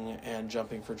weeping and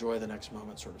jumping for joy the next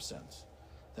moment sort of sense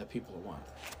that people want.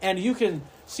 And you can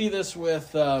see this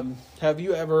with,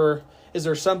 is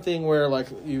there something where, like,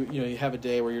 you have a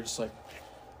day where you're just like,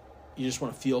 you just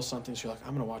want to feel something, so you're like,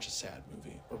 I'm going to watch a sad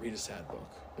movie or read a sad book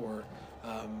or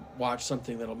watch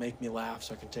something that'll make me laugh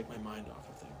so I can take my mind off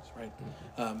of things,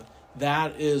 right?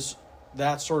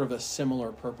 That's sort of a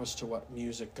similar purpose to what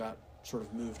music got sort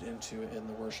of moved into in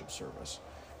the worship service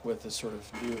with this sort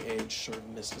of new age sort of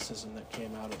mysticism that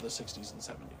came out of the 60s and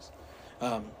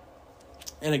 70s.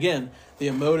 And again, the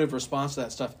emotive response to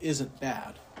that stuff isn't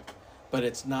bad, but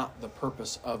it's not the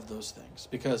purpose of those things.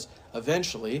 Because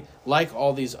eventually, like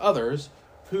all these others,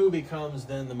 who becomes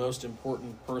then the most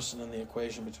important person in the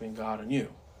equation between God and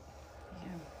you?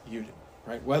 Yeah. You do,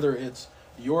 right? Whether it's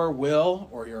your will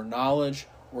or your knowledge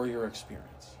or your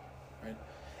experience, right?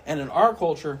 And in our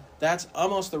culture, that's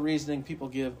almost the reasoning people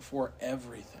give for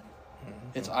everything.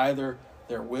 Mm-hmm. It's either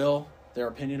their will, their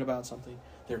opinion about something,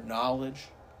 their knowledge,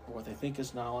 or what they think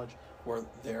is knowledge, or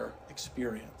their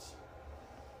experience.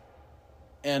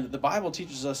 And the Bible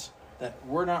teaches us that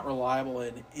we're not reliable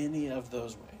in any of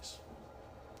those ways.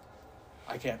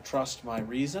 I can't trust my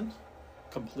reason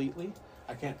completely.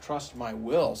 I can't trust my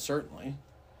will, certainly.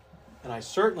 And I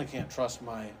certainly can't trust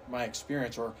my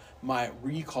experience or my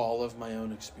recall of my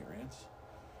own experience.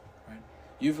 Right?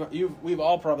 We've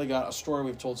all probably got a story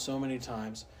we've told so many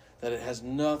times that it has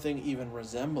nothing even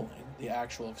resembling the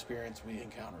actual experience we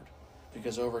encountered.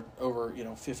 Because over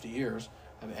 50 years,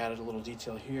 I've added a little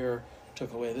detail here,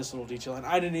 took away this little detail, and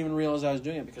I didn't even realize I was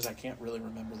doing it because I can't really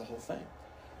remember the whole thing.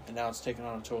 And now it's taken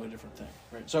on a totally different thing.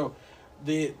 Right? So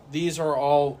these are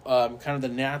all kind of the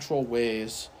natural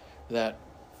ways that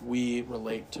we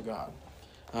relate to God.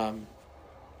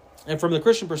 And from the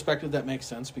Christian perspective, that makes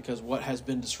sense because what has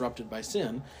been disrupted by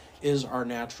sin is our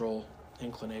natural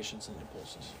inclinations and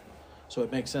impulses. So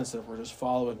it makes sense that if we're just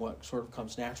following what sort of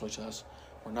comes naturally to us,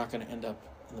 we're not going to end up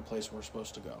in the place we're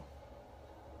supposed to go.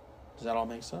 Does that all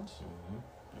make sense?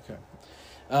 Mm-hmm.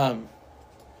 Okay.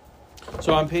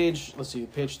 So on page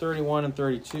 31 and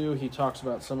 32, he talks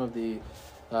about some of the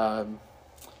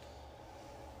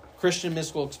Christian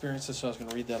mystical experiences, so I was going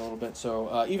to read that a little bit.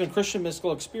 So even Christian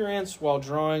mystical experience, while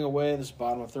drawing away, this is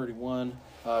bottom of 31,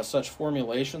 such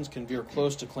formulations can veer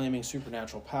close to claiming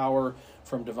supernatural power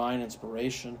from divine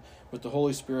inspiration, with the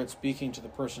Holy Spirit speaking to the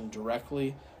person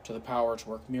directly to the power to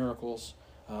work miracles.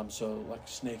 So like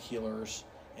snake healers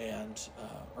and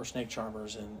or snake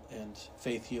charmers and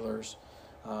faith healers,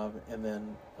 and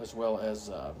then as well as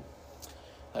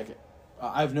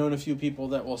I've known a few people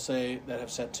that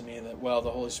have said to me that, well,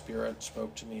 the Holy Spirit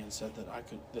spoke to me and said that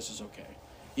this is okay,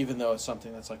 even though it's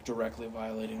something that's like directly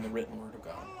violating the written word of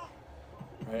God.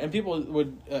 Right? And people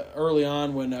would, early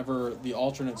on, whenever the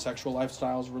alternate sexual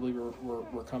lifestyles really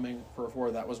were coming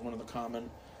forward, that was one of the common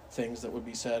things that would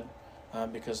be said,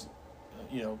 because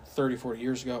 30, 40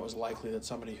 years ago, it was likely that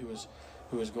somebody who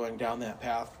was going down that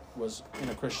path was in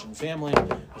a Christian family,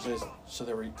 so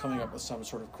they were coming up with some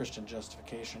sort of Christian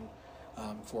justification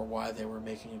for why they were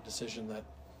making a decision that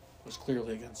was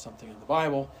clearly against something in the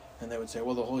Bible, and they would say,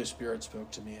 well, the Holy Spirit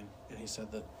spoke to me, and he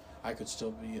said that I could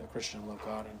still be a Christian, love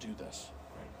God, and do this.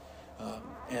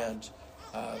 Right?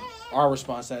 Our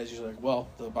response to that is usually like, well,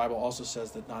 the Bible also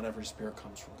says that not every spirit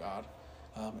comes from God,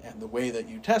 and the way that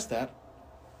you test that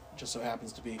just so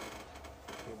happens to be,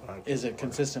 is it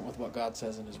consistent with what God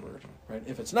says in his word? Right?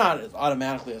 If it's not, it's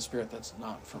automatically a spirit that's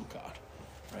not from God.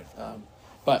 Right?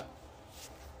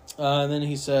 And then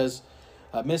he says,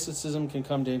 mysticism can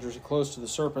come dangerously close to the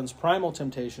serpent's primal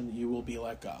temptation, you will be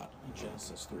like God, in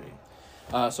Genesis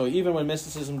 3. So even when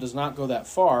mysticism does not go that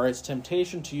far, its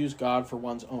temptation to use God for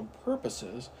one's own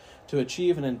purposes, to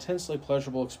achieve an intensely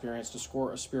pleasurable experience, to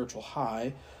score a spiritual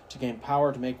high, to gain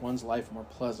power to make one's life more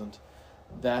pleasant,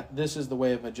 that this is the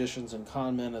way of magicians and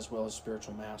con men as well as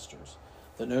spiritual masters.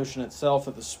 The notion itself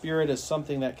that the spirit is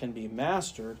something that can be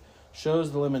mastered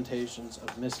shows the limitations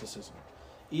of mysticism.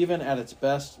 Even at its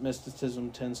best, mysticism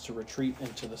tends to retreat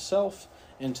into the self,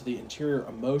 into the interior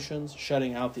emotions,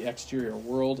 shutting out the exterior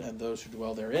world and those who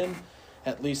dwell therein.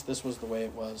 At least this was the way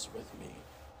it was with me.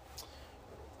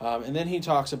 And then he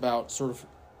talks about sort of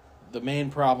the main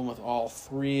problem with all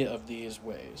three of these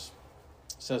ways.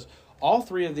 He says, All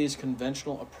three of these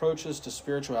conventional approaches to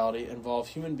spirituality involve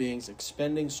human beings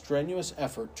expending strenuous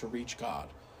effort to reach God,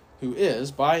 who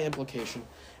is, by implication,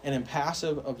 an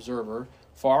impassive observer,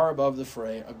 far above the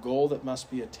fray, a goal that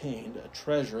must be attained, a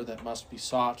treasure that must be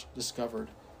sought, discovered,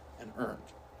 and earned.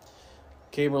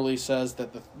 Caberly says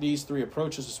that these three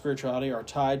approaches to spirituality are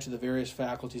tied to the various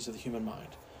faculties of the human mind.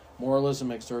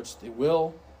 Moralism exerts the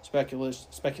will,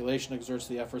 speculation exerts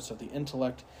the efforts of the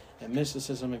intellect, and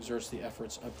mysticism exerts the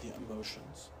efforts of the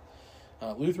emotions.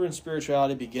 Lutheran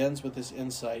spirituality begins with the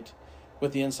insight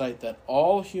that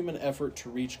all human effort to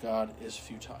reach God is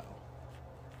futile.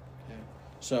 Okay?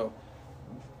 So,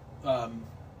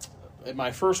 at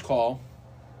my first call,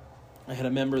 I had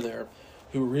a member there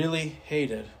who really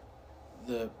hated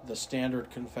the standard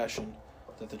confession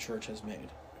that the church has made.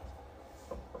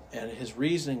 And his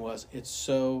reasoning was, it's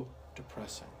so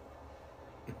depressing.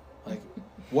 Like,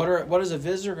 what is a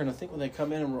visitor going to think when they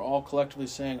come in and we're all collectively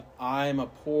saying, I'm a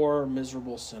poor,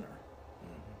 miserable sinner?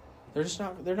 They're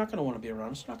not going to want to be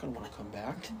around us. They're not going to want to come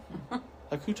back.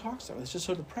 Like, who talks that way? It's just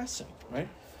so depressing, right?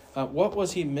 What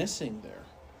was he missing there?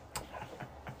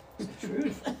 The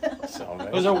truth.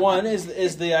 So one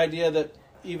is the idea that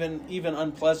even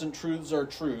unpleasant truths are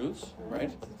truths, right?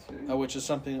 Which is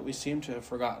something that we seem to have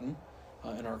forgotten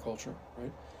in our culture,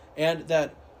 right? And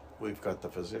that we've got the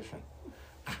physician.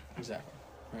 Exactly,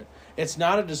 right? It's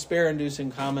not a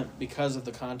despair-inducing comment because of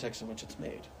the context in which it's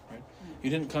made, right? You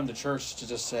didn't come to church to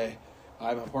just say,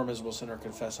 I'm a poor, miserable sinner,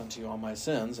 confess unto you all my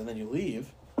sins, and then you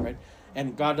leave, right?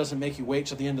 And God doesn't make you wait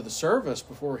till the end of the service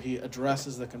before he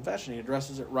addresses the confession. He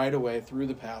addresses it right away through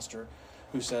the pastor,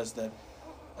 who says that,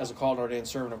 as a called and ordained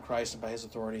servant of Christ and by his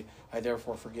authority, I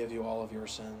therefore forgive you all of your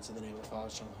sins in the name of the Father,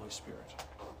 Son, and the Holy Spirit.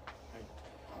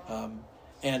 Right?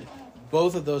 And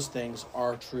both of those things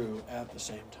are true at the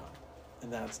same time.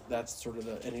 And that's sort of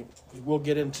he'll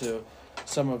get into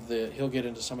some of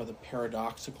the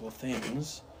paradoxical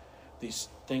things, these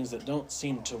things that don't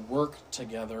seem to work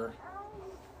together,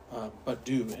 but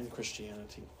do in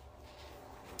Christianity.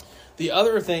 The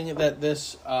other thing that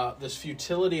this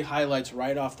futility highlights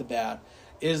right off the bat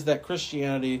is that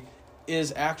Christianity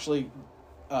is actually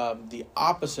the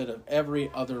opposite of every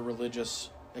other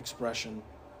religious expression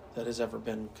that has ever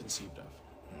been conceived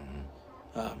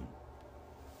of.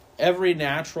 Every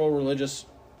natural religious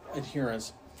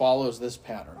adherence follows this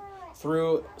pattern.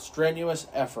 Through strenuous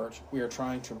effort, we are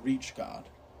trying to reach God.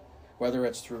 Whether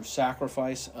it's through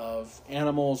sacrifice of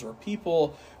animals or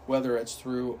people, whether it's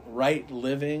through right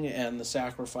living and the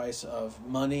sacrifice of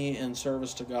money in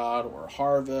service to God, or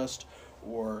harvest,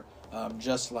 or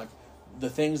just like the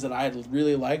things that I'd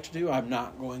really like to do, I'm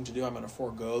not going to do. I'm going to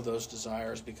forego those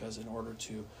desires because in order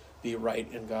to be right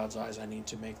in God's eyes, I need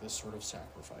to make this sort of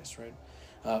sacrifice, right?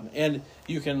 And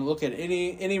you can look at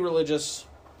any religious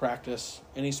practice,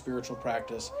 any spiritual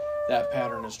practice, that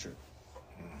pattern is true.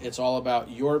 It's all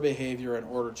about your behavior in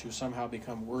order to somehow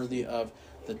become worthy of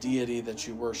the deity that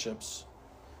you worship's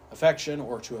affection,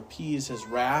 or to appease his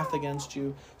wrath against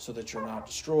you so that you're not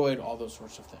destroyed, all those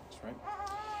sorts of things,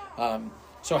 right?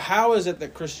 So how is it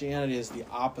that Christianity is the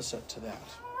opposite to that?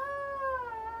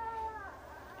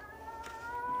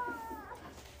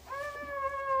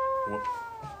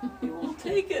 He won't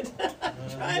take it. I'm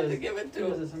trying to give it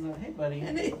to him. Hey, buddy.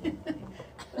 And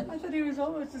I thought he was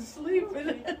almost asleep.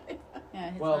 Yeah,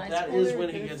 his Well, eyes that were is really when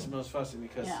he good. gets most fussy,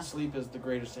 because Yeah. sleep is the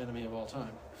greatest enemy of all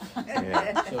time.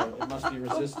 Yeah. So it must be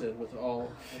resisted with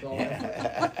all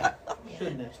effort,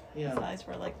 shouldn't it? His Yeah. eyes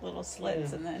were like little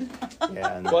slits, Yeah. and then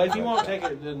Yeah, and Well, if you won't take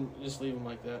it, then just leave him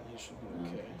like that, and he should be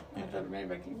okay. I thought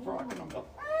maybe I keep rocking him up.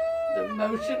 The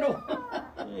emotional.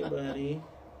 Hey, buddy.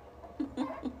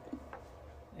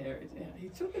 There it is. Yeah, he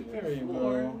took it There you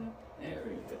before. go. There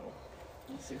you go.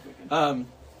 Let's see if we can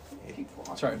keep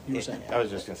rocking. Sorry, you were saying. I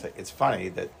was just going to say, it's funny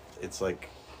that it's like,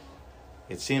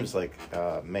 it seems like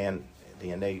the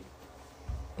innate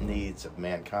needs of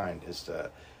mankind is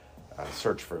to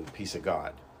search for the peace of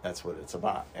God. That's what it's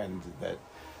about. And that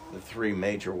the three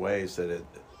major ways that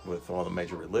with all the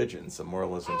major religions, the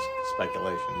moralism,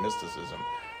 speculation, mysticism,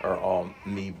 are all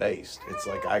me-based. It's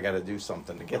like, I got to do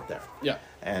something to get there. Yeah.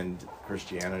 And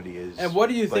Christianity is... And what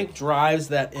do you think like, drives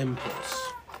that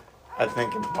impulse? I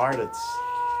think in part it's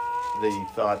the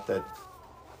thought that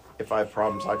if I have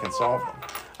problems, I can solve them.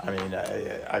 I mean,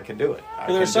 I can do it. I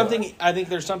think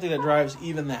there's something that drives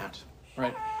even that,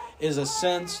 right? Is a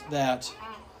sense that...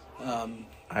 I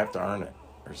have to earn it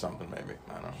or something, maybe.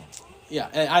 I don't know. Yeah,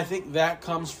 and I think that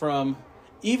comes from,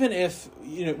 even if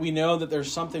we know that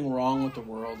there's something wrong with the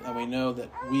world, and we know that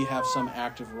we have some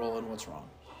active role in what's wrong,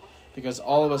 because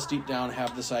all of us deep down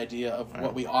have this idea of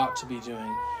what we ought to be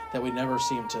doing that we never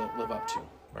seem to live up to.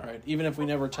 right? Even if we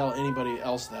never tell anybody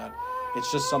else that,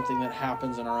 it's just something that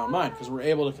happens in our own mind because we're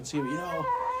able to conceive,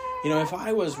 if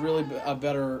I was really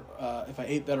if I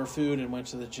ate better food and went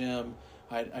to the gym,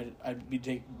 I'd be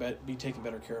taking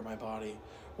better care of my body.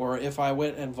 Or if I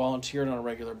went and volunteered on a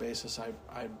regular basis,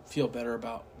 I'd feel better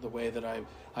about the way that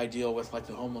I deal with like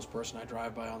the homeless person I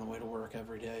drive by on the way to work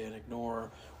every day and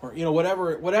ignore, or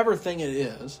whatever thing it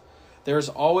is. There's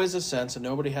always a sense, and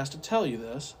nobody has to tell you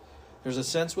this, there's a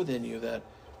sense within you that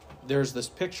there's this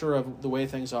picture of the way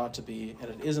things ought to be, and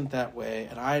it isn't that way,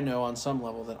 and I know on some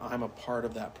level that I'm a part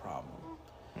of that problem.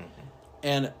 Mm-hmm.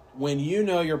 And when you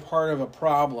know you're part of a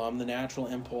problem, the natural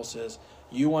impulse is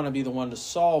you want to be the one to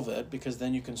solve it, because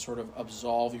then you can sort of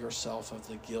absolve yourself of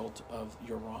the guilt of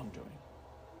your wrongdoing.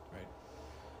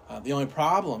 Right? The only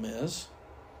problem is,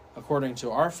 according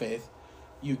to our faith,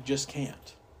 you just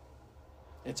can't.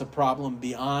 It's a problem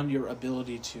beyond your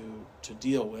ability to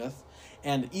deal with.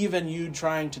 And even you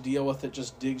trying to deal with it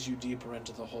just digs you deeper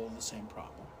into the hole of the same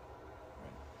problem.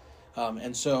 Right?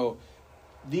 And so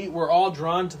we're all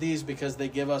drawn to these because they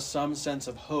give us some sense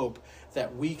of hope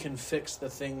that we can fix the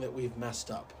thing that we've messed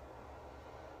up.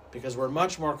 Because we're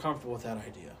much more comfortable with that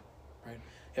idea. Right?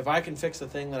 If I can fix the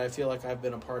thing that I feel like I've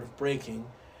been a part of breaking,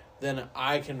 then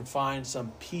I can find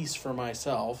some peace for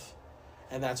myself.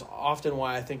 And that's often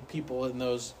why I think people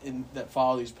that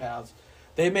follow these paths,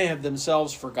 they may have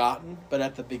themselves forgotten, but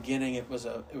at the beginning it was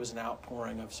an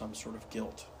outpouring of some sort of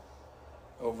guilt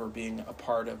over being a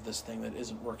part of this thing that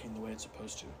isn't working the way it's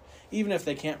supposed to. Even if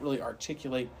they can't really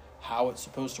articulate how it's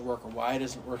supposed to work or why it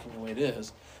isn't working the way it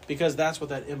is, because that's what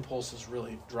that impulse is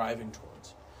really driving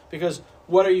towards. Because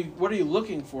what are you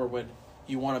looking for when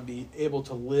you want to be able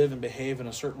to live and behave in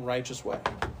a certain righteous way?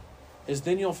 Is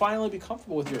then you'll finally be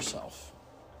comfortable with yourself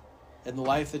and the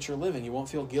life that you're living. You won't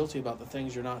feel guilty about the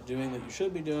things you're not doing that you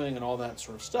should be doing and all that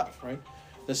sort of stuff, right?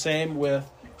 The same with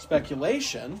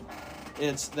speculation.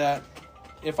 It's that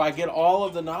if I get all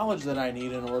of the knowledge that I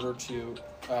need in order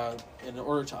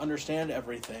to understand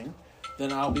everything,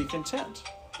 then I'll be content,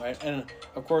 right? And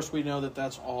of course we know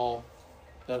that all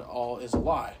is a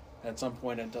lie. At some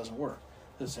point it doesn't work.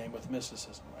 The same with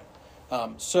mysticism,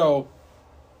 right?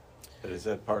 But is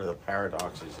that part of the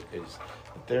paradox? Is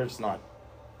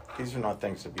these are not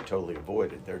things to be totally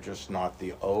avoided. They're just not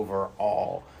the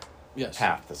overall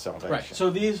path to salvation. Right. So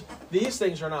these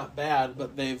things are not bad,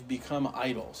 but they've become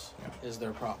idols, is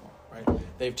their problem, right?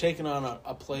 They've taken on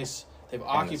a place, they've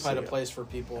occupied a place for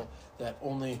people that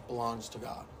only belongs to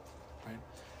God, right?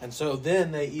 And so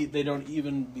then they don't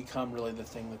even become really the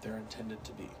thing that they're intended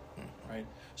to be, right?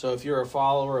 So if you're a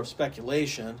follower of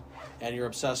speculation and you're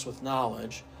obsessed with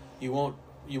knowledge, you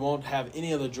won't have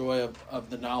any of the joy of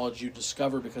the knowledge you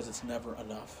discover, because it's never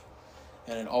enough.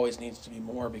 And it always needs to be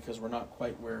more, because we're not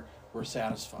quite where we're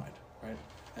satisfied, right?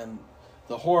 And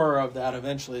the horror of that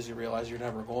eventually is you realize you're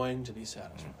never going to be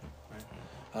satisfied,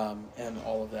 right? And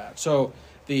all of that. So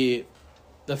the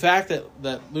fact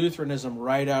that Lutheranism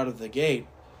right out of the gate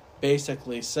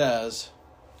basically says,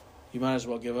 you might as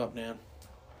well give up, Nan.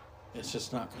 It's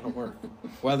just not going to work.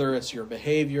 Whether it's your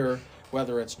behavior,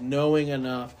 whether it's knowing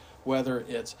enough, whether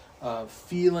it's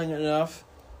feeling enough,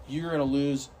 you're going to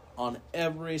lose on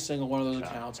every single one of those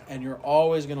accounts, and you're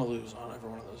always going to lose on every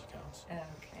one of those accounts.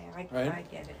 Okay, Right? I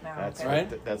get it now. That's okay.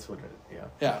 right. That's what it. Yeah.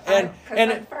 Yeah,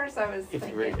 and at first I was If thinking,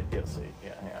 you read it, you'll see.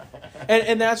 Yeah.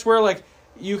 and that's where, like,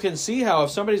 you can see how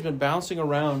if somebody's been bouncing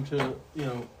around to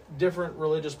different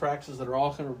religious practices that are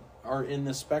all are in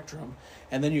this spectrum,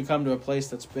 and then you come to a place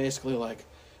that's basically like,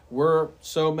 we're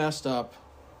so messed up,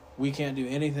 we can't do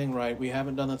anything right, we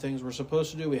haven't done the things we're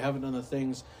supposed to do, we haven't done the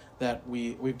things that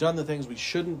we've done the things we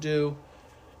shouldn't do.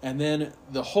 And then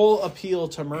the whole appeal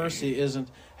to mercy isn't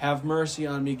have mercy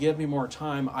on me, give me more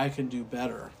time, I can do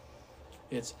better.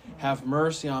 It's have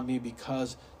mercy on me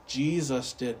because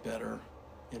Jesus did better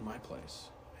in my place.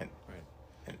 And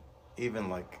even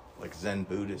like Zen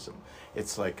Buddhism,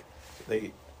 it's like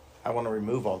I want to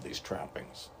remove all these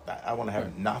trappings. I want to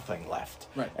have nothing left.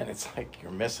 Right. And it's like you're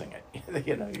missing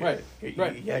it. Right.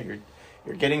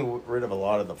 You're getting rid of a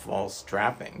lot of the false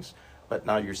trappings, but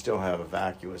now you still have a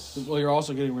vacuous. Well, you're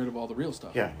also getting rid of all the real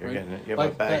stuff. Yeah, you're right? getting it. You have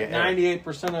like a bag that of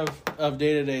 98% of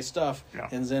day-to-day stuff Yeah.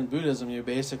 in Zen Buddhism, you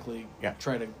basically Yeah.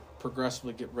 try to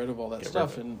progressively get rid of all that Get rid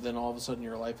stuff, of it. and then all of a sudden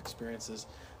your life experiences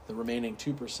the remaining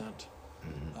 2%,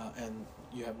 and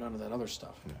you have none of that other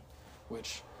stuff,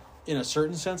 which in a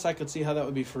certain sense I could see how that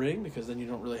would be freeing, because then you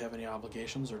don't really have any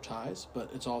obligations or ties, but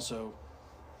it's also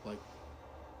like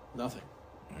nothing.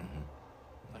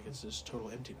 Like it's just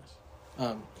total emptiness.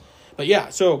 But yeah,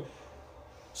 so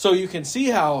So you can see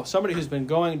how somebody who's been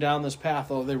going down this path,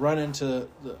 they run into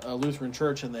a Lutheran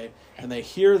church and they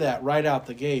hear that right out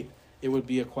the gate, it would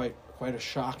be quite a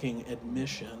shocking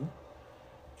admission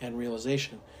and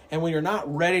realization. And when you're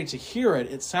not ready to hear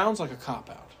it, it sounds like a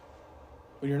cop-out.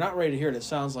 When you're not ready to hear it, it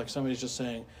sounds like somebody's just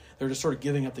saying, they're just sort of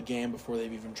giving up the game before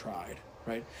they've even tried,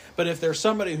 right? But if there's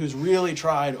somebody who's really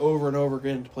tried over and over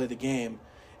again to play the game,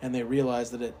 and they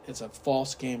realize that it's a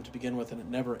false game to begin with and it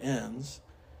never ends,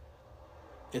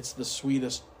 it's the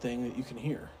sweetest thing that you can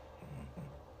hear.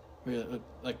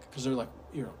 Like, because they're like,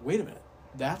 wait a minute,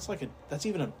 that's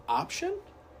even an option?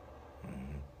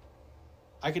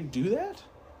 I can do that?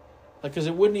 Like, because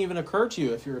it wouldn't even occur to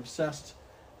you if you're obsessed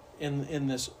in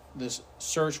this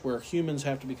search where humans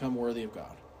have to become worthy of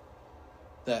God.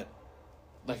 That,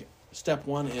 like, step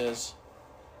one is,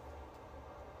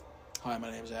 hi,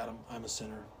 my name's Adam. I'm a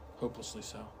sinner, hopelessly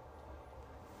so.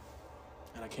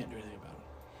 And I can't do anything about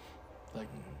it. Like,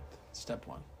 step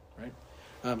one, right?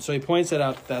 So he points that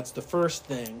out. That's the first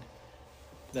thing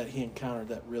that he encountered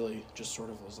that really just sort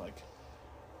of was like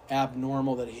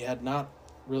abnormal, that he had not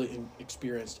really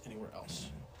experienced anywhere else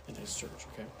in his search,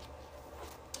 okay?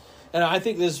 And I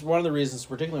think this is one of the reasons it's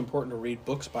particularly important to read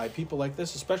books by people like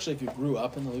this, especially if you grew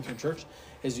up in the Lutheran Church,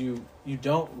 is you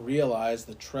don't realize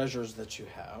the treasures that you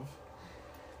have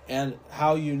and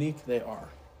how unique they are.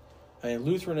 I mean,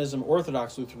 Lutheranism,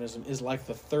 Orthodox Lutheranism, is like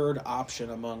the third option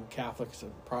among Catholics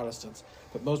and Protestants,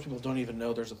 but most people don't even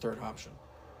know there's a third option.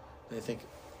 They think,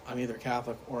 I'm either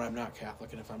Catholic or I'm not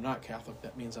Catholic, and if I'm not Catholic,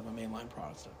 that means I'm a mainline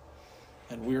Protestant.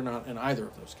 And we're not in either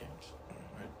of those camps,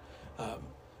 right?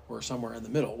 We're somewhere in the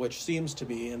middle, which seems to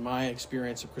be, in my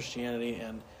experience of Christianity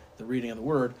and the reading of the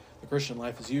Word, the Christian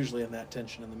life is usually in that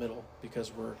tension in the middle,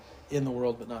 because we're in the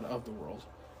world but not of the world,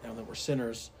 and that we're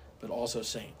sinners but also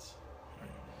saints.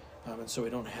 Right? And so we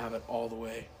don't have it all the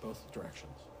way both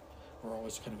directions. We're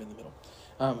always kind of in the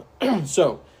middle.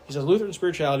 So, he says, Lutheran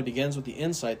spirituality begins with the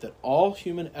insight that all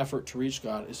human effort to reach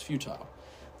God is futile.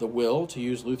 The will, to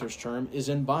use Luther's term, is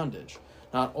in bondage.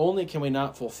 Not only can we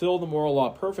not fulfill the moral law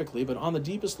perfectly, but on the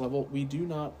deepest level, we do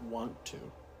not want to.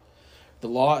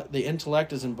 The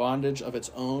intellect is in bondage of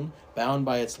its own, bound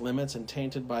by its limits and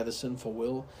tainted by the sinful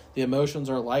will. The emotions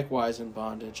are likewise in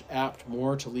bondage, apt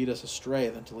more to lead us astray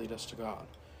than to lead us to God.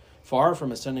 Far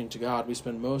from ascending to God, we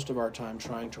spend most of our time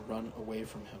trying to run away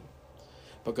from him.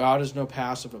 But God is no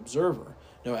passive observer,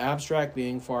 no abstract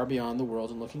being far beyond the world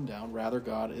and looking down. Rather,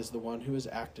 God is the one who is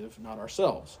active, not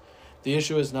ourselves. The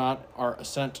issue is not our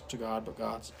ascent to God, but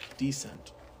God's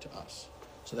descent to us.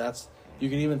 So you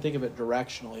can even think of it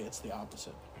directionally, it's the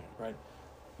opposite, right?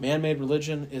 Man-made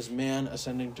religion is man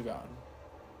ascending to God.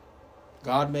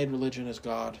 God-made religion is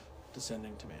God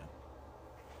descending to man.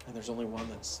 And there's only one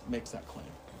that makes that claim,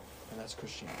 and that's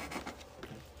Christianity.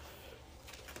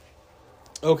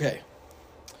 Okay.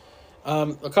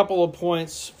 A couple of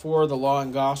points for the law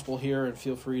and gospel here, and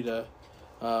feel free to...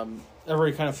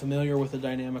 everybody kind of familiar with the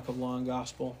dynamic of law and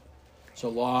gospel? So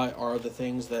law are the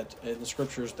things that in the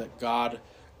scriptures that God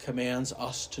commands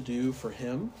us to do for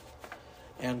him,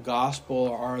 and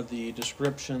gospel are the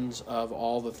descriptions of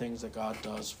all the things that God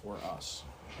does for us,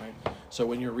 right? So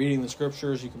when you're reading the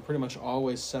scriptures, you can pretty much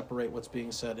always separate what's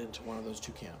being said into one of those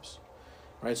two camps,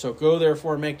 right? So go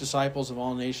therefore and make disciples of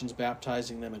all nations,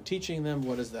 baptizing them and teaching them.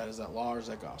 What is that? Is that law or is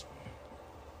that gospel?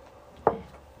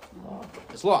 Law.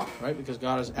 It's law, right? Because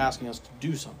God is asking us to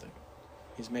do something.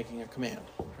 He's making a command,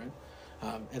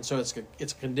 right? And so it's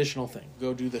a conditional thing.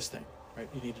 Go do this thing, right?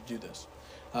 You need to do this.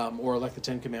 Or like the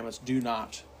Ten Commandments, do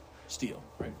not steal,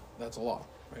 right? That's a law,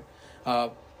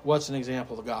 right? What's an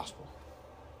example of the gospel?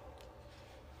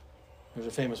 There's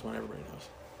a famous one everybody knows.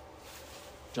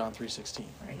 John 3:16,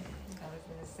 right? I was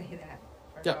going to say that.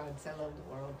 For Yeah. God so loved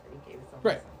the world that he gave his only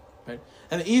Right. son. Right,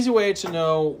 and the easy way to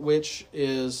know which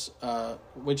is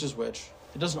which,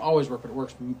 it doesn't always work, but it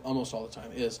works almost all the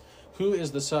time, is who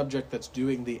is the subject that's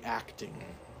doing the acting,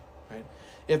 right?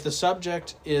 If the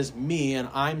subject is me and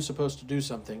I'm supposed to do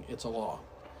something, it's a law.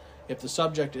 If the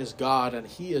subject is God and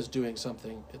he is doing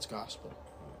something, it's gospel,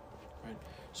 right?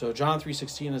 So John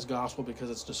 3:16 is gospel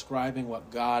because it's describing what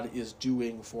God is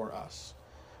doing for us.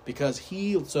 Because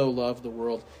he so loved the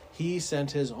world, he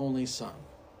sent his only son,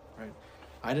 right?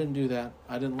 I didn't do that.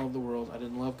 I didn't love the world. I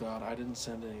didn't love God. I didn't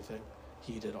send anything.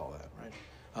 He did all that,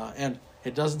 right? And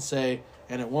it doesn't say,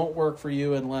 and it won't work for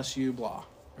you unless you blah,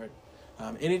 right?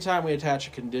 Anytime we attach a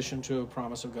condition to a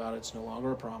promise of God, it's no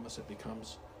longer a promise. It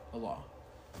becomes a law,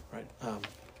 right?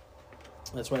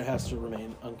 That's why it has to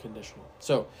remain unconditional.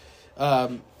 So,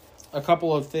 a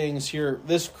couple of things here.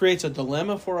 This creates a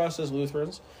dilemma for us as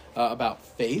Lutherans about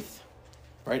faith,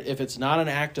 right? If it's not an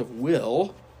act of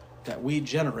will that we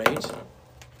generate,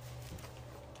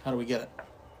 How do we get it?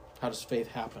 How does faith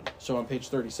happen? So on page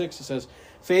 36, it says,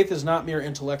 faith is not mere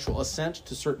intellectual assent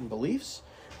to certain beliefs.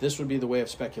 This would be the way of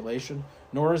speculation,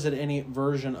 nor is it any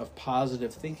version of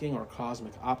positive thinking or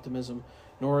cosmic optimism,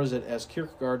 nor is it, as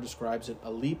Kierkegaard describes it,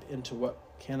 a leap into what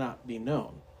cannot be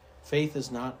known. Faith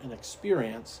is not an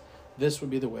experience. This would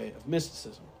be the way of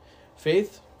mysticism.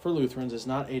 Faith, for Lutherans, is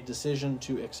not a decision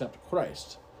to accept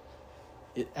Christ,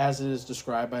 as it is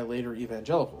described by later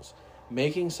evangelicals.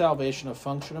 Making salvation a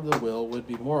function of the will would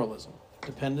be moralism,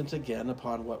 dependent again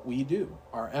upon what we do,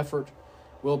 our effort,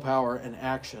 willpower, and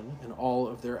action, in all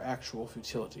of their actual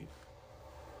futility.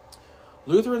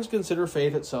 Lutherans consider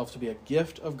faith itself to be a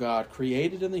gift of God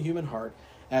created in the human heart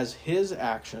as his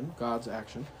action, God's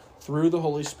action, through the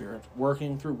Holy Spirit,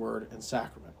 working through word and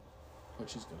sacrament,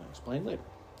 which he's going to explain later.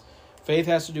 Faith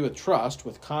has to do with trust,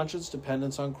 with conscious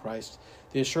dependence on Christ,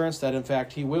 the assurance that, in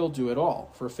fact, he will do it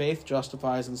all. For faith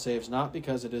justifies and saves not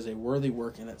because it is a worthy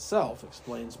work in itself,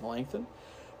 explains Melanchthon,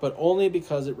 but only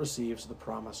because it receives the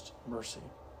promised mercy.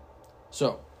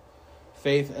 So,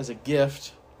 faith as a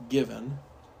gift given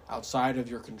outside of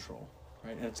your control,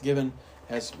 right? And it's given,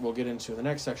 as we'll get into the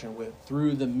next section,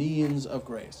 through the means of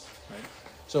grace, right?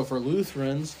 So for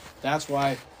Lutherans, that's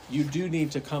why you do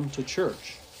need to come to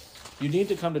church. You need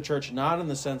to come to church not in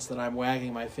the sense that I'm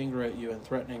wagging my finger at you and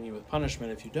threatening you with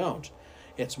punishment if you don't.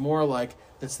 It's more like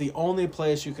it's the only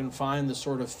place you can find the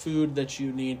sort of food that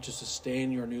you need to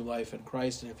sustain your new life in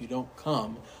Christ, and if you don't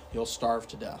come, you'll starve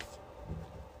to death.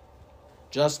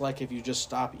 Just like if you just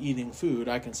stop eating food,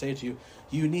 I can say to you,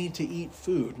 you need to eat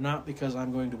food, not because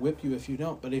I'm going to whip you if you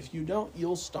don't, but if you don't,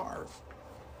 you'll starve.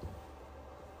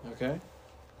 Okay?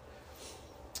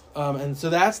 And so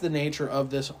that's the nature of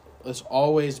this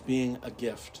always being a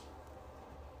gift,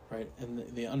 right?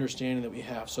 And the understanding that we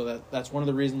have. So that's one of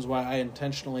the reasons why I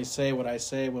intentionally say what I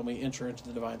say when we enter into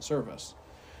the divine service.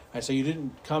 I say you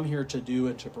didn't come here to do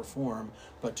and to perform,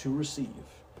 but to receive.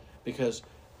 Because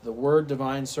the word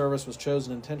divine service was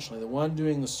chosen intentionally. The one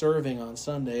doing the serving on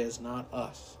Sunday is not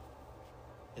us.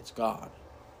 It's God.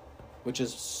 Which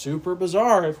is super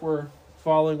bizarre if we're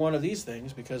following one of these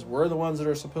things, because we're the ones that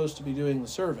are supposed to be doing the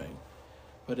serving.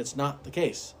 But it's not the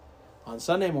case. On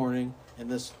Sunday morning, in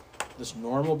this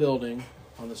normal building,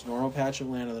 on this normal patch of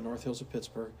land in the North Hills of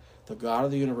Pittsburgh, the God of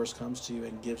the universe comes to you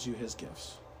and gives you his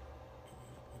gifts.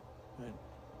 Right?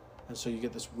 And so you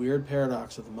get this weird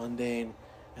paradox of the mundane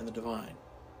and the divine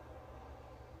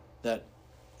that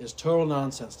is total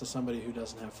nonsense to somebody who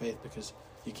doesn't have faith, because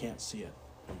you can't see it.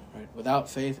 Right? Without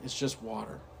faith, it's just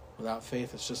water. Without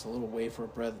faith, it's just a little wafer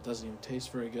of bread that doesn't even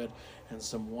taste very good, and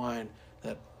some wine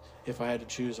that, if I had to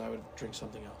choose, I would drink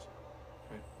something else.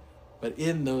 Right? But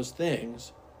in those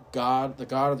things, God, the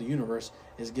God of the universe,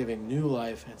 is giving new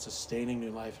life and sustaining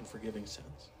new life and forgiving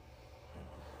sins.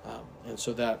 And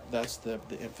so that's the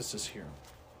emphasis here.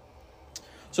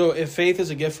 So if faith is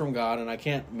a gift from God and I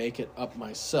can't make it up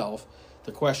myself,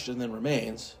 the question then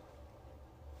remains,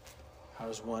 how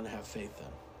does one have faith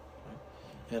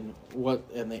then?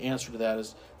 And the answer to that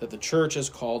is that the church is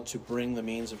called to bring the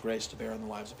means of grace to bear in the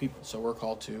lives of people. So we're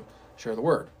called to share the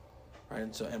word, right?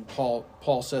 And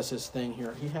Paul says his thing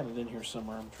here. He had it in here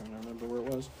somewhere. I'm trying to remember where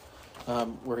it was,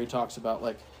 where he talks about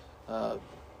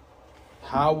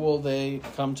how will they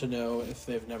come to know if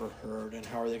they've never heard, and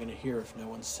how are they going to hear if no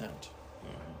one's sent,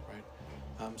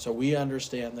 right? So we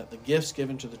understand that the gifts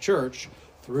given to the church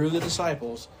through the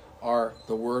disciples are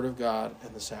the word of God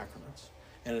and the sacraments.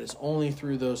 And it is only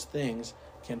through those things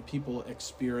can people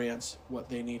experience what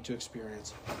they need to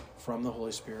experience from the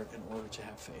Holy Spirit in order to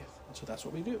have faith. And so that's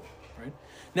what we do, right?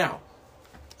 Now,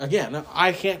 again,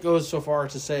 I can't go so far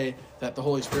to say that the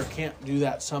Holy Spirit can't do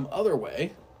that some other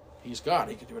way. He's God.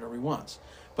 He can do whatever he wants.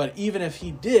 But even if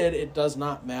he did, it does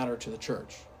not matter to the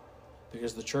church,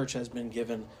 because the church has been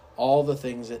given all the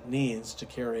things it needs to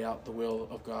carry out the will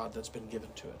of God that's been given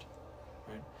to it,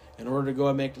 right? In order to go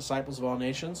and make disciples of all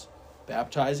nations,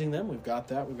 baptizing them, we've got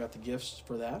that. We've got the gifts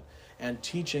for that. And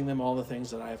teaching them all the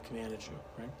things that I have commanded you,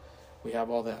 right? We have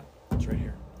all that. It's right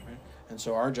here, right? And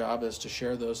so our job is to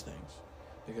share those things,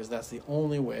 because that's the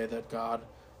only way that God,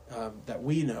 that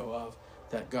we know of,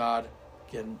 that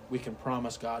we can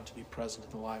promise God to be present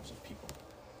in the lives of people.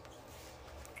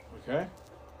 Okay?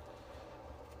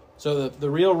 So the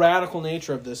real radical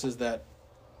nature of this is that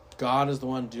God is the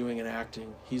one doing and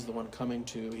acting. He's the one coming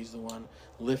to. He's the one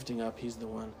lifting up. He's the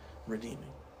one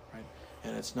redeeming, right?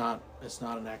 And it's not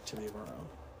an activity of our own.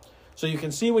 So you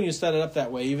can see when you set it up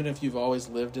that way, even if you've always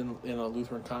lived in a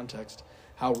Lutheran context,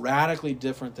 how radically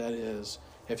different that is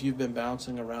if you've been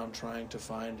bouncing around trying to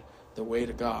find the way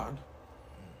to God.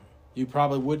 You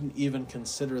probably wouldn't even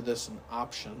consider this an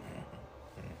option,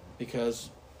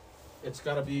 because it's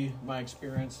got to be my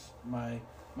experience, my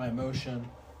emotion,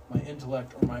 my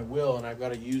intellect, or my will, and I've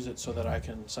got to use it so that I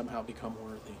can somehow become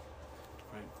worthy,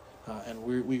 right? And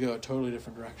we go a totally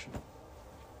different direction.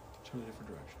 Totally different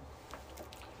direction.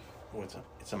 Well,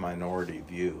 it's a minority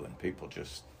view, and people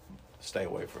just stay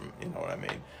away from, you know what I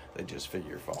mean? They just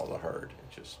figure follow the herd.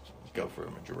 Just go for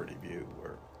a majority view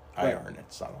where I earn it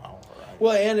somehow. Right?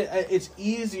 Well, and it's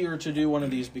easier to do one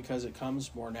of these because it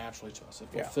comes more naturally to us. It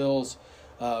fulfills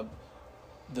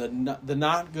the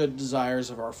not good desires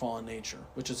of our fallen nature,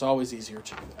 which is always easier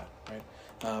to do that,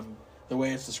 right? The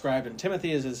way it's described in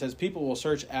Timothy is it says people will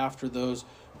search after those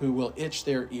who will itch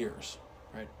their ears,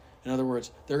 right? In other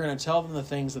words, they're going to tell them the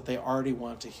things that they already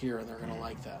want to hear, and they're going to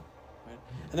like that, right?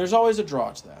 And there's always a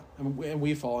draw to that, and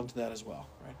we fall into that as well,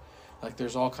 right? Like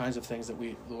there's all kinds of things that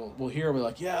we'll hear and be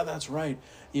like, yeah, that's right,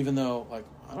 even though like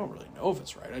I don't really know if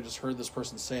it's right. I just heard this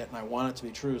person say it, and I want it to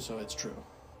be true, so it's true,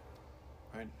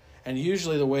 right? And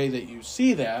usually the way that you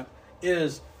see that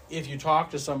is if you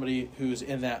talk to somebody who's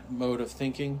in that mode of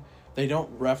thinking, they don't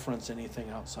reference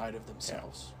anything outside of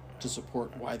themselves to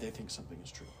support why they think something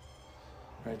is true.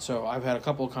 Right, so I've had a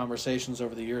couple of conversations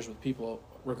over the years with people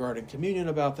regarding communion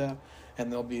about that,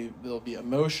 and they'll be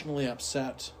emotionally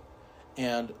upset,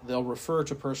 and they'll refer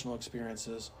to personal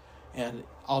experiences, and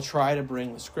I'll try to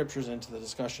bring the scriptures into the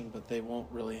discussion, but they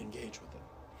won't really engage with it.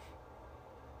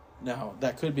 Now,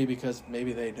 that could be because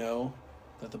maybe they know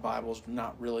that the Bible's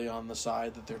not really on the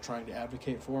side that they're trying to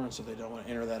advocate for, and so they don't want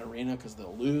to enter that arena because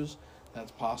they'll lose. That's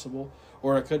possible.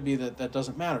 Or it could be that that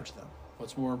doesn't matter to them.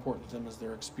 What's more important to them is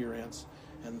their experience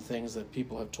and the things that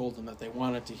people have told them that they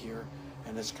wanted to hear,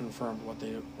 and it's confirmed what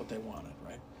they wanted,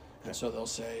 right? And so they'll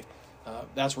say,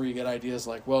 that's where you get ideas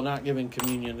like, well, not giving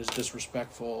communion is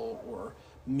disrespectful or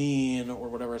mean or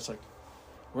whatever. It's like,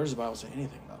 where does the Bible say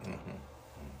anything about that? Mm-hmm.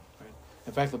 Right?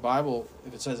 In fact, the Bible,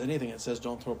 if it says anything, it says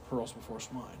don't throw pearls before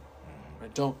swine. Mm-hmm.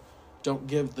 Right? Don't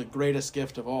give the greatest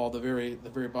gift of all, the very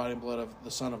body and blood of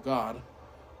the Son of God,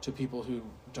 to people who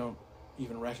don't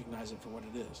even recognize it for what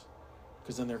it is.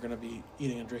 Because then they're going to be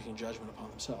eating and drinking judgment upon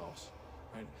themselves,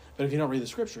 right? But if you don't read the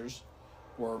scriptures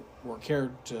or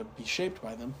care to be shaped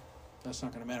by them, that's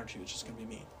not going to matter to you. It's just going to be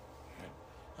mean,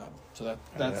 right? So that's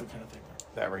the kind of thing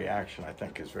there. That reaction, I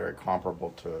think, is very comparable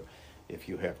to if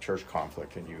you have church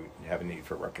conflict and you have a need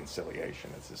for reconciliation.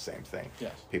 It's the same thing.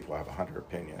 Yes. People have 100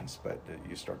 opinions, but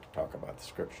you start to talk about the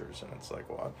scriptures, and it's like,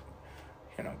 well,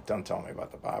 don't tell me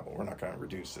about the Bible. We're not going to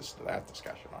reduce this to that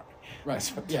discussion, are we?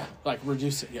 Right. Yeah. Like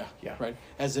reduce it. Yeah. Yeah. Right.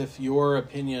 As if your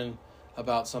opinion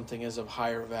about something is of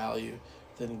higher value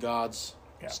than God's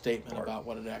statement about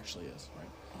what it actually is.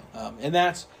 Right. And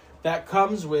that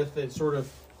comes with a sort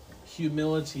of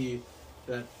humility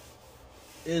that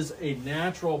is a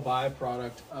natural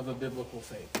byproduct of a biblical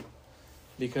faith.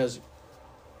 Because,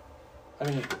 I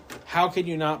mean, how can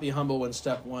you not be humble when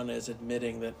step one is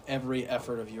admitting that every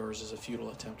effort of yours is a futile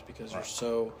attempt because you're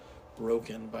so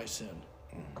broken by sin?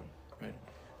 Mm-hmm. Right?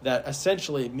 That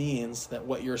essentially means that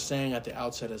what you're saying at the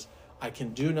outset is, I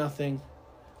can do nothing,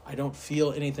 I don't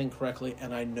feel anything correctly,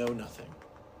 and I know nothing.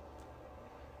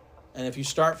 And if you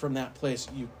start from that place,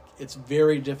 it's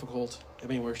very difficult. I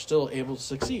mean, we're still able to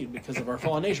succeed because of our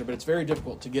fallen nature, but it's very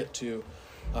difficult to get to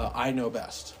I know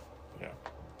best. Yeah.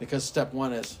 Because step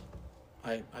one is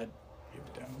I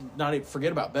not even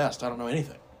forget about best. I don't know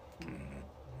anything.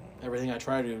 Mm-hmm. Everything I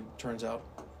try to do turns out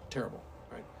terrible,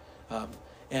 right?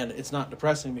 And it's not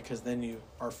depressing because then you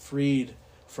are freed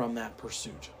from that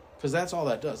pursuit. Because that's all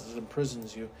that does, is it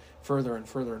imprisons you further and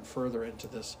further and further into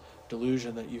this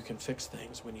delusion that you can fix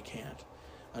things when you can't,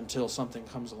 until something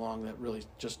comes along that really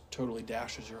just totally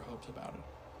dashes your hopes about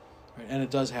it. Right? And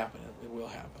it does happen. It will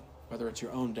happen, whether it's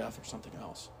your own death or something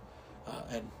else.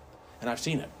 And I've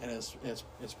seen it, and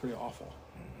it's pretty awful.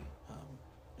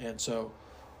 And so,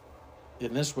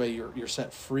 in this way, you're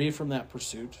set free from that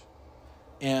pursuit,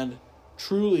 and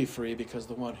truly free because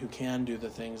the one who can do the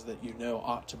things that you know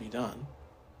ought to be done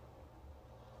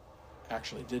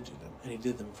actually did do them, and he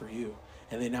did them for you,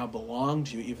 and they now belong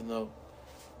to you, even though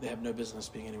they have no business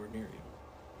being anywhere near you,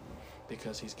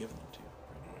 because he's given them to you.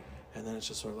 Right? And then it's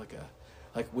just sort of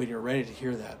like when you're ready to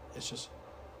hear that, it's just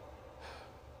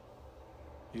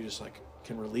you just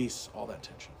can release all that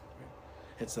tension. Right?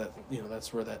 It's that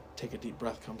that's where that take a deep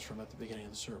breath comes from at the beginning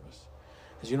of the service,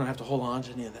 is you don't have to hold on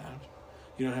to any of that.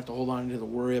 You don't have to hold on to the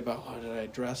worry about, did I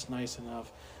dress nice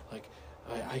enough? Like,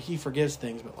 he forgives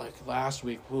things, but like last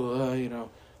week, you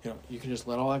can just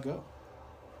let all that go.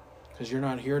 Because you're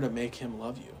not here to make him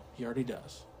love you. He already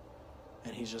does.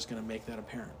 And he's just going to make that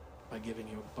apparent by giving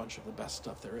you a bunch of the best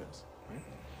stuff there is.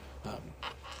 Right?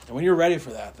 And when you're ready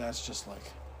for that, that's just like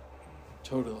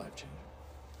totally life-changing.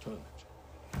 Totally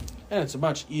life-changing. And it's a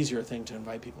much easier thing to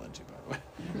invite people into, by the way,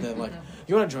 than like,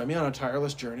 you want to join me on a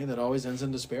tireless journey that always ends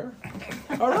in despair?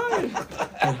 All right.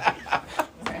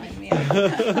 Sign me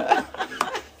up.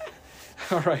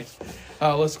 All right.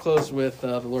 Let's close with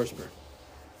the Lord's Prayer.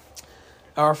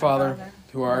 Our Father,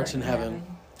 who art in heaven,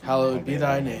 hallowed be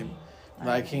thy name.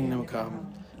 Thy kingdom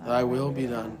come, thy will be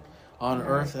done, on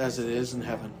earth as it is in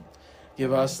heaven.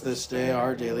 Give us this day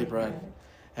our daily bread,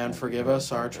 and forgive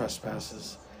us our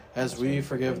trespasses, as we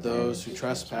forgive those who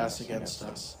trespass against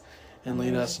us. And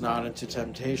lead us not into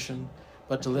temptation,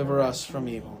 but deliver us from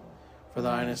evil. For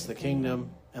thine is the kingdom,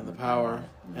 and the power,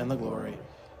 and the glory,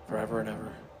 forever and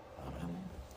ever.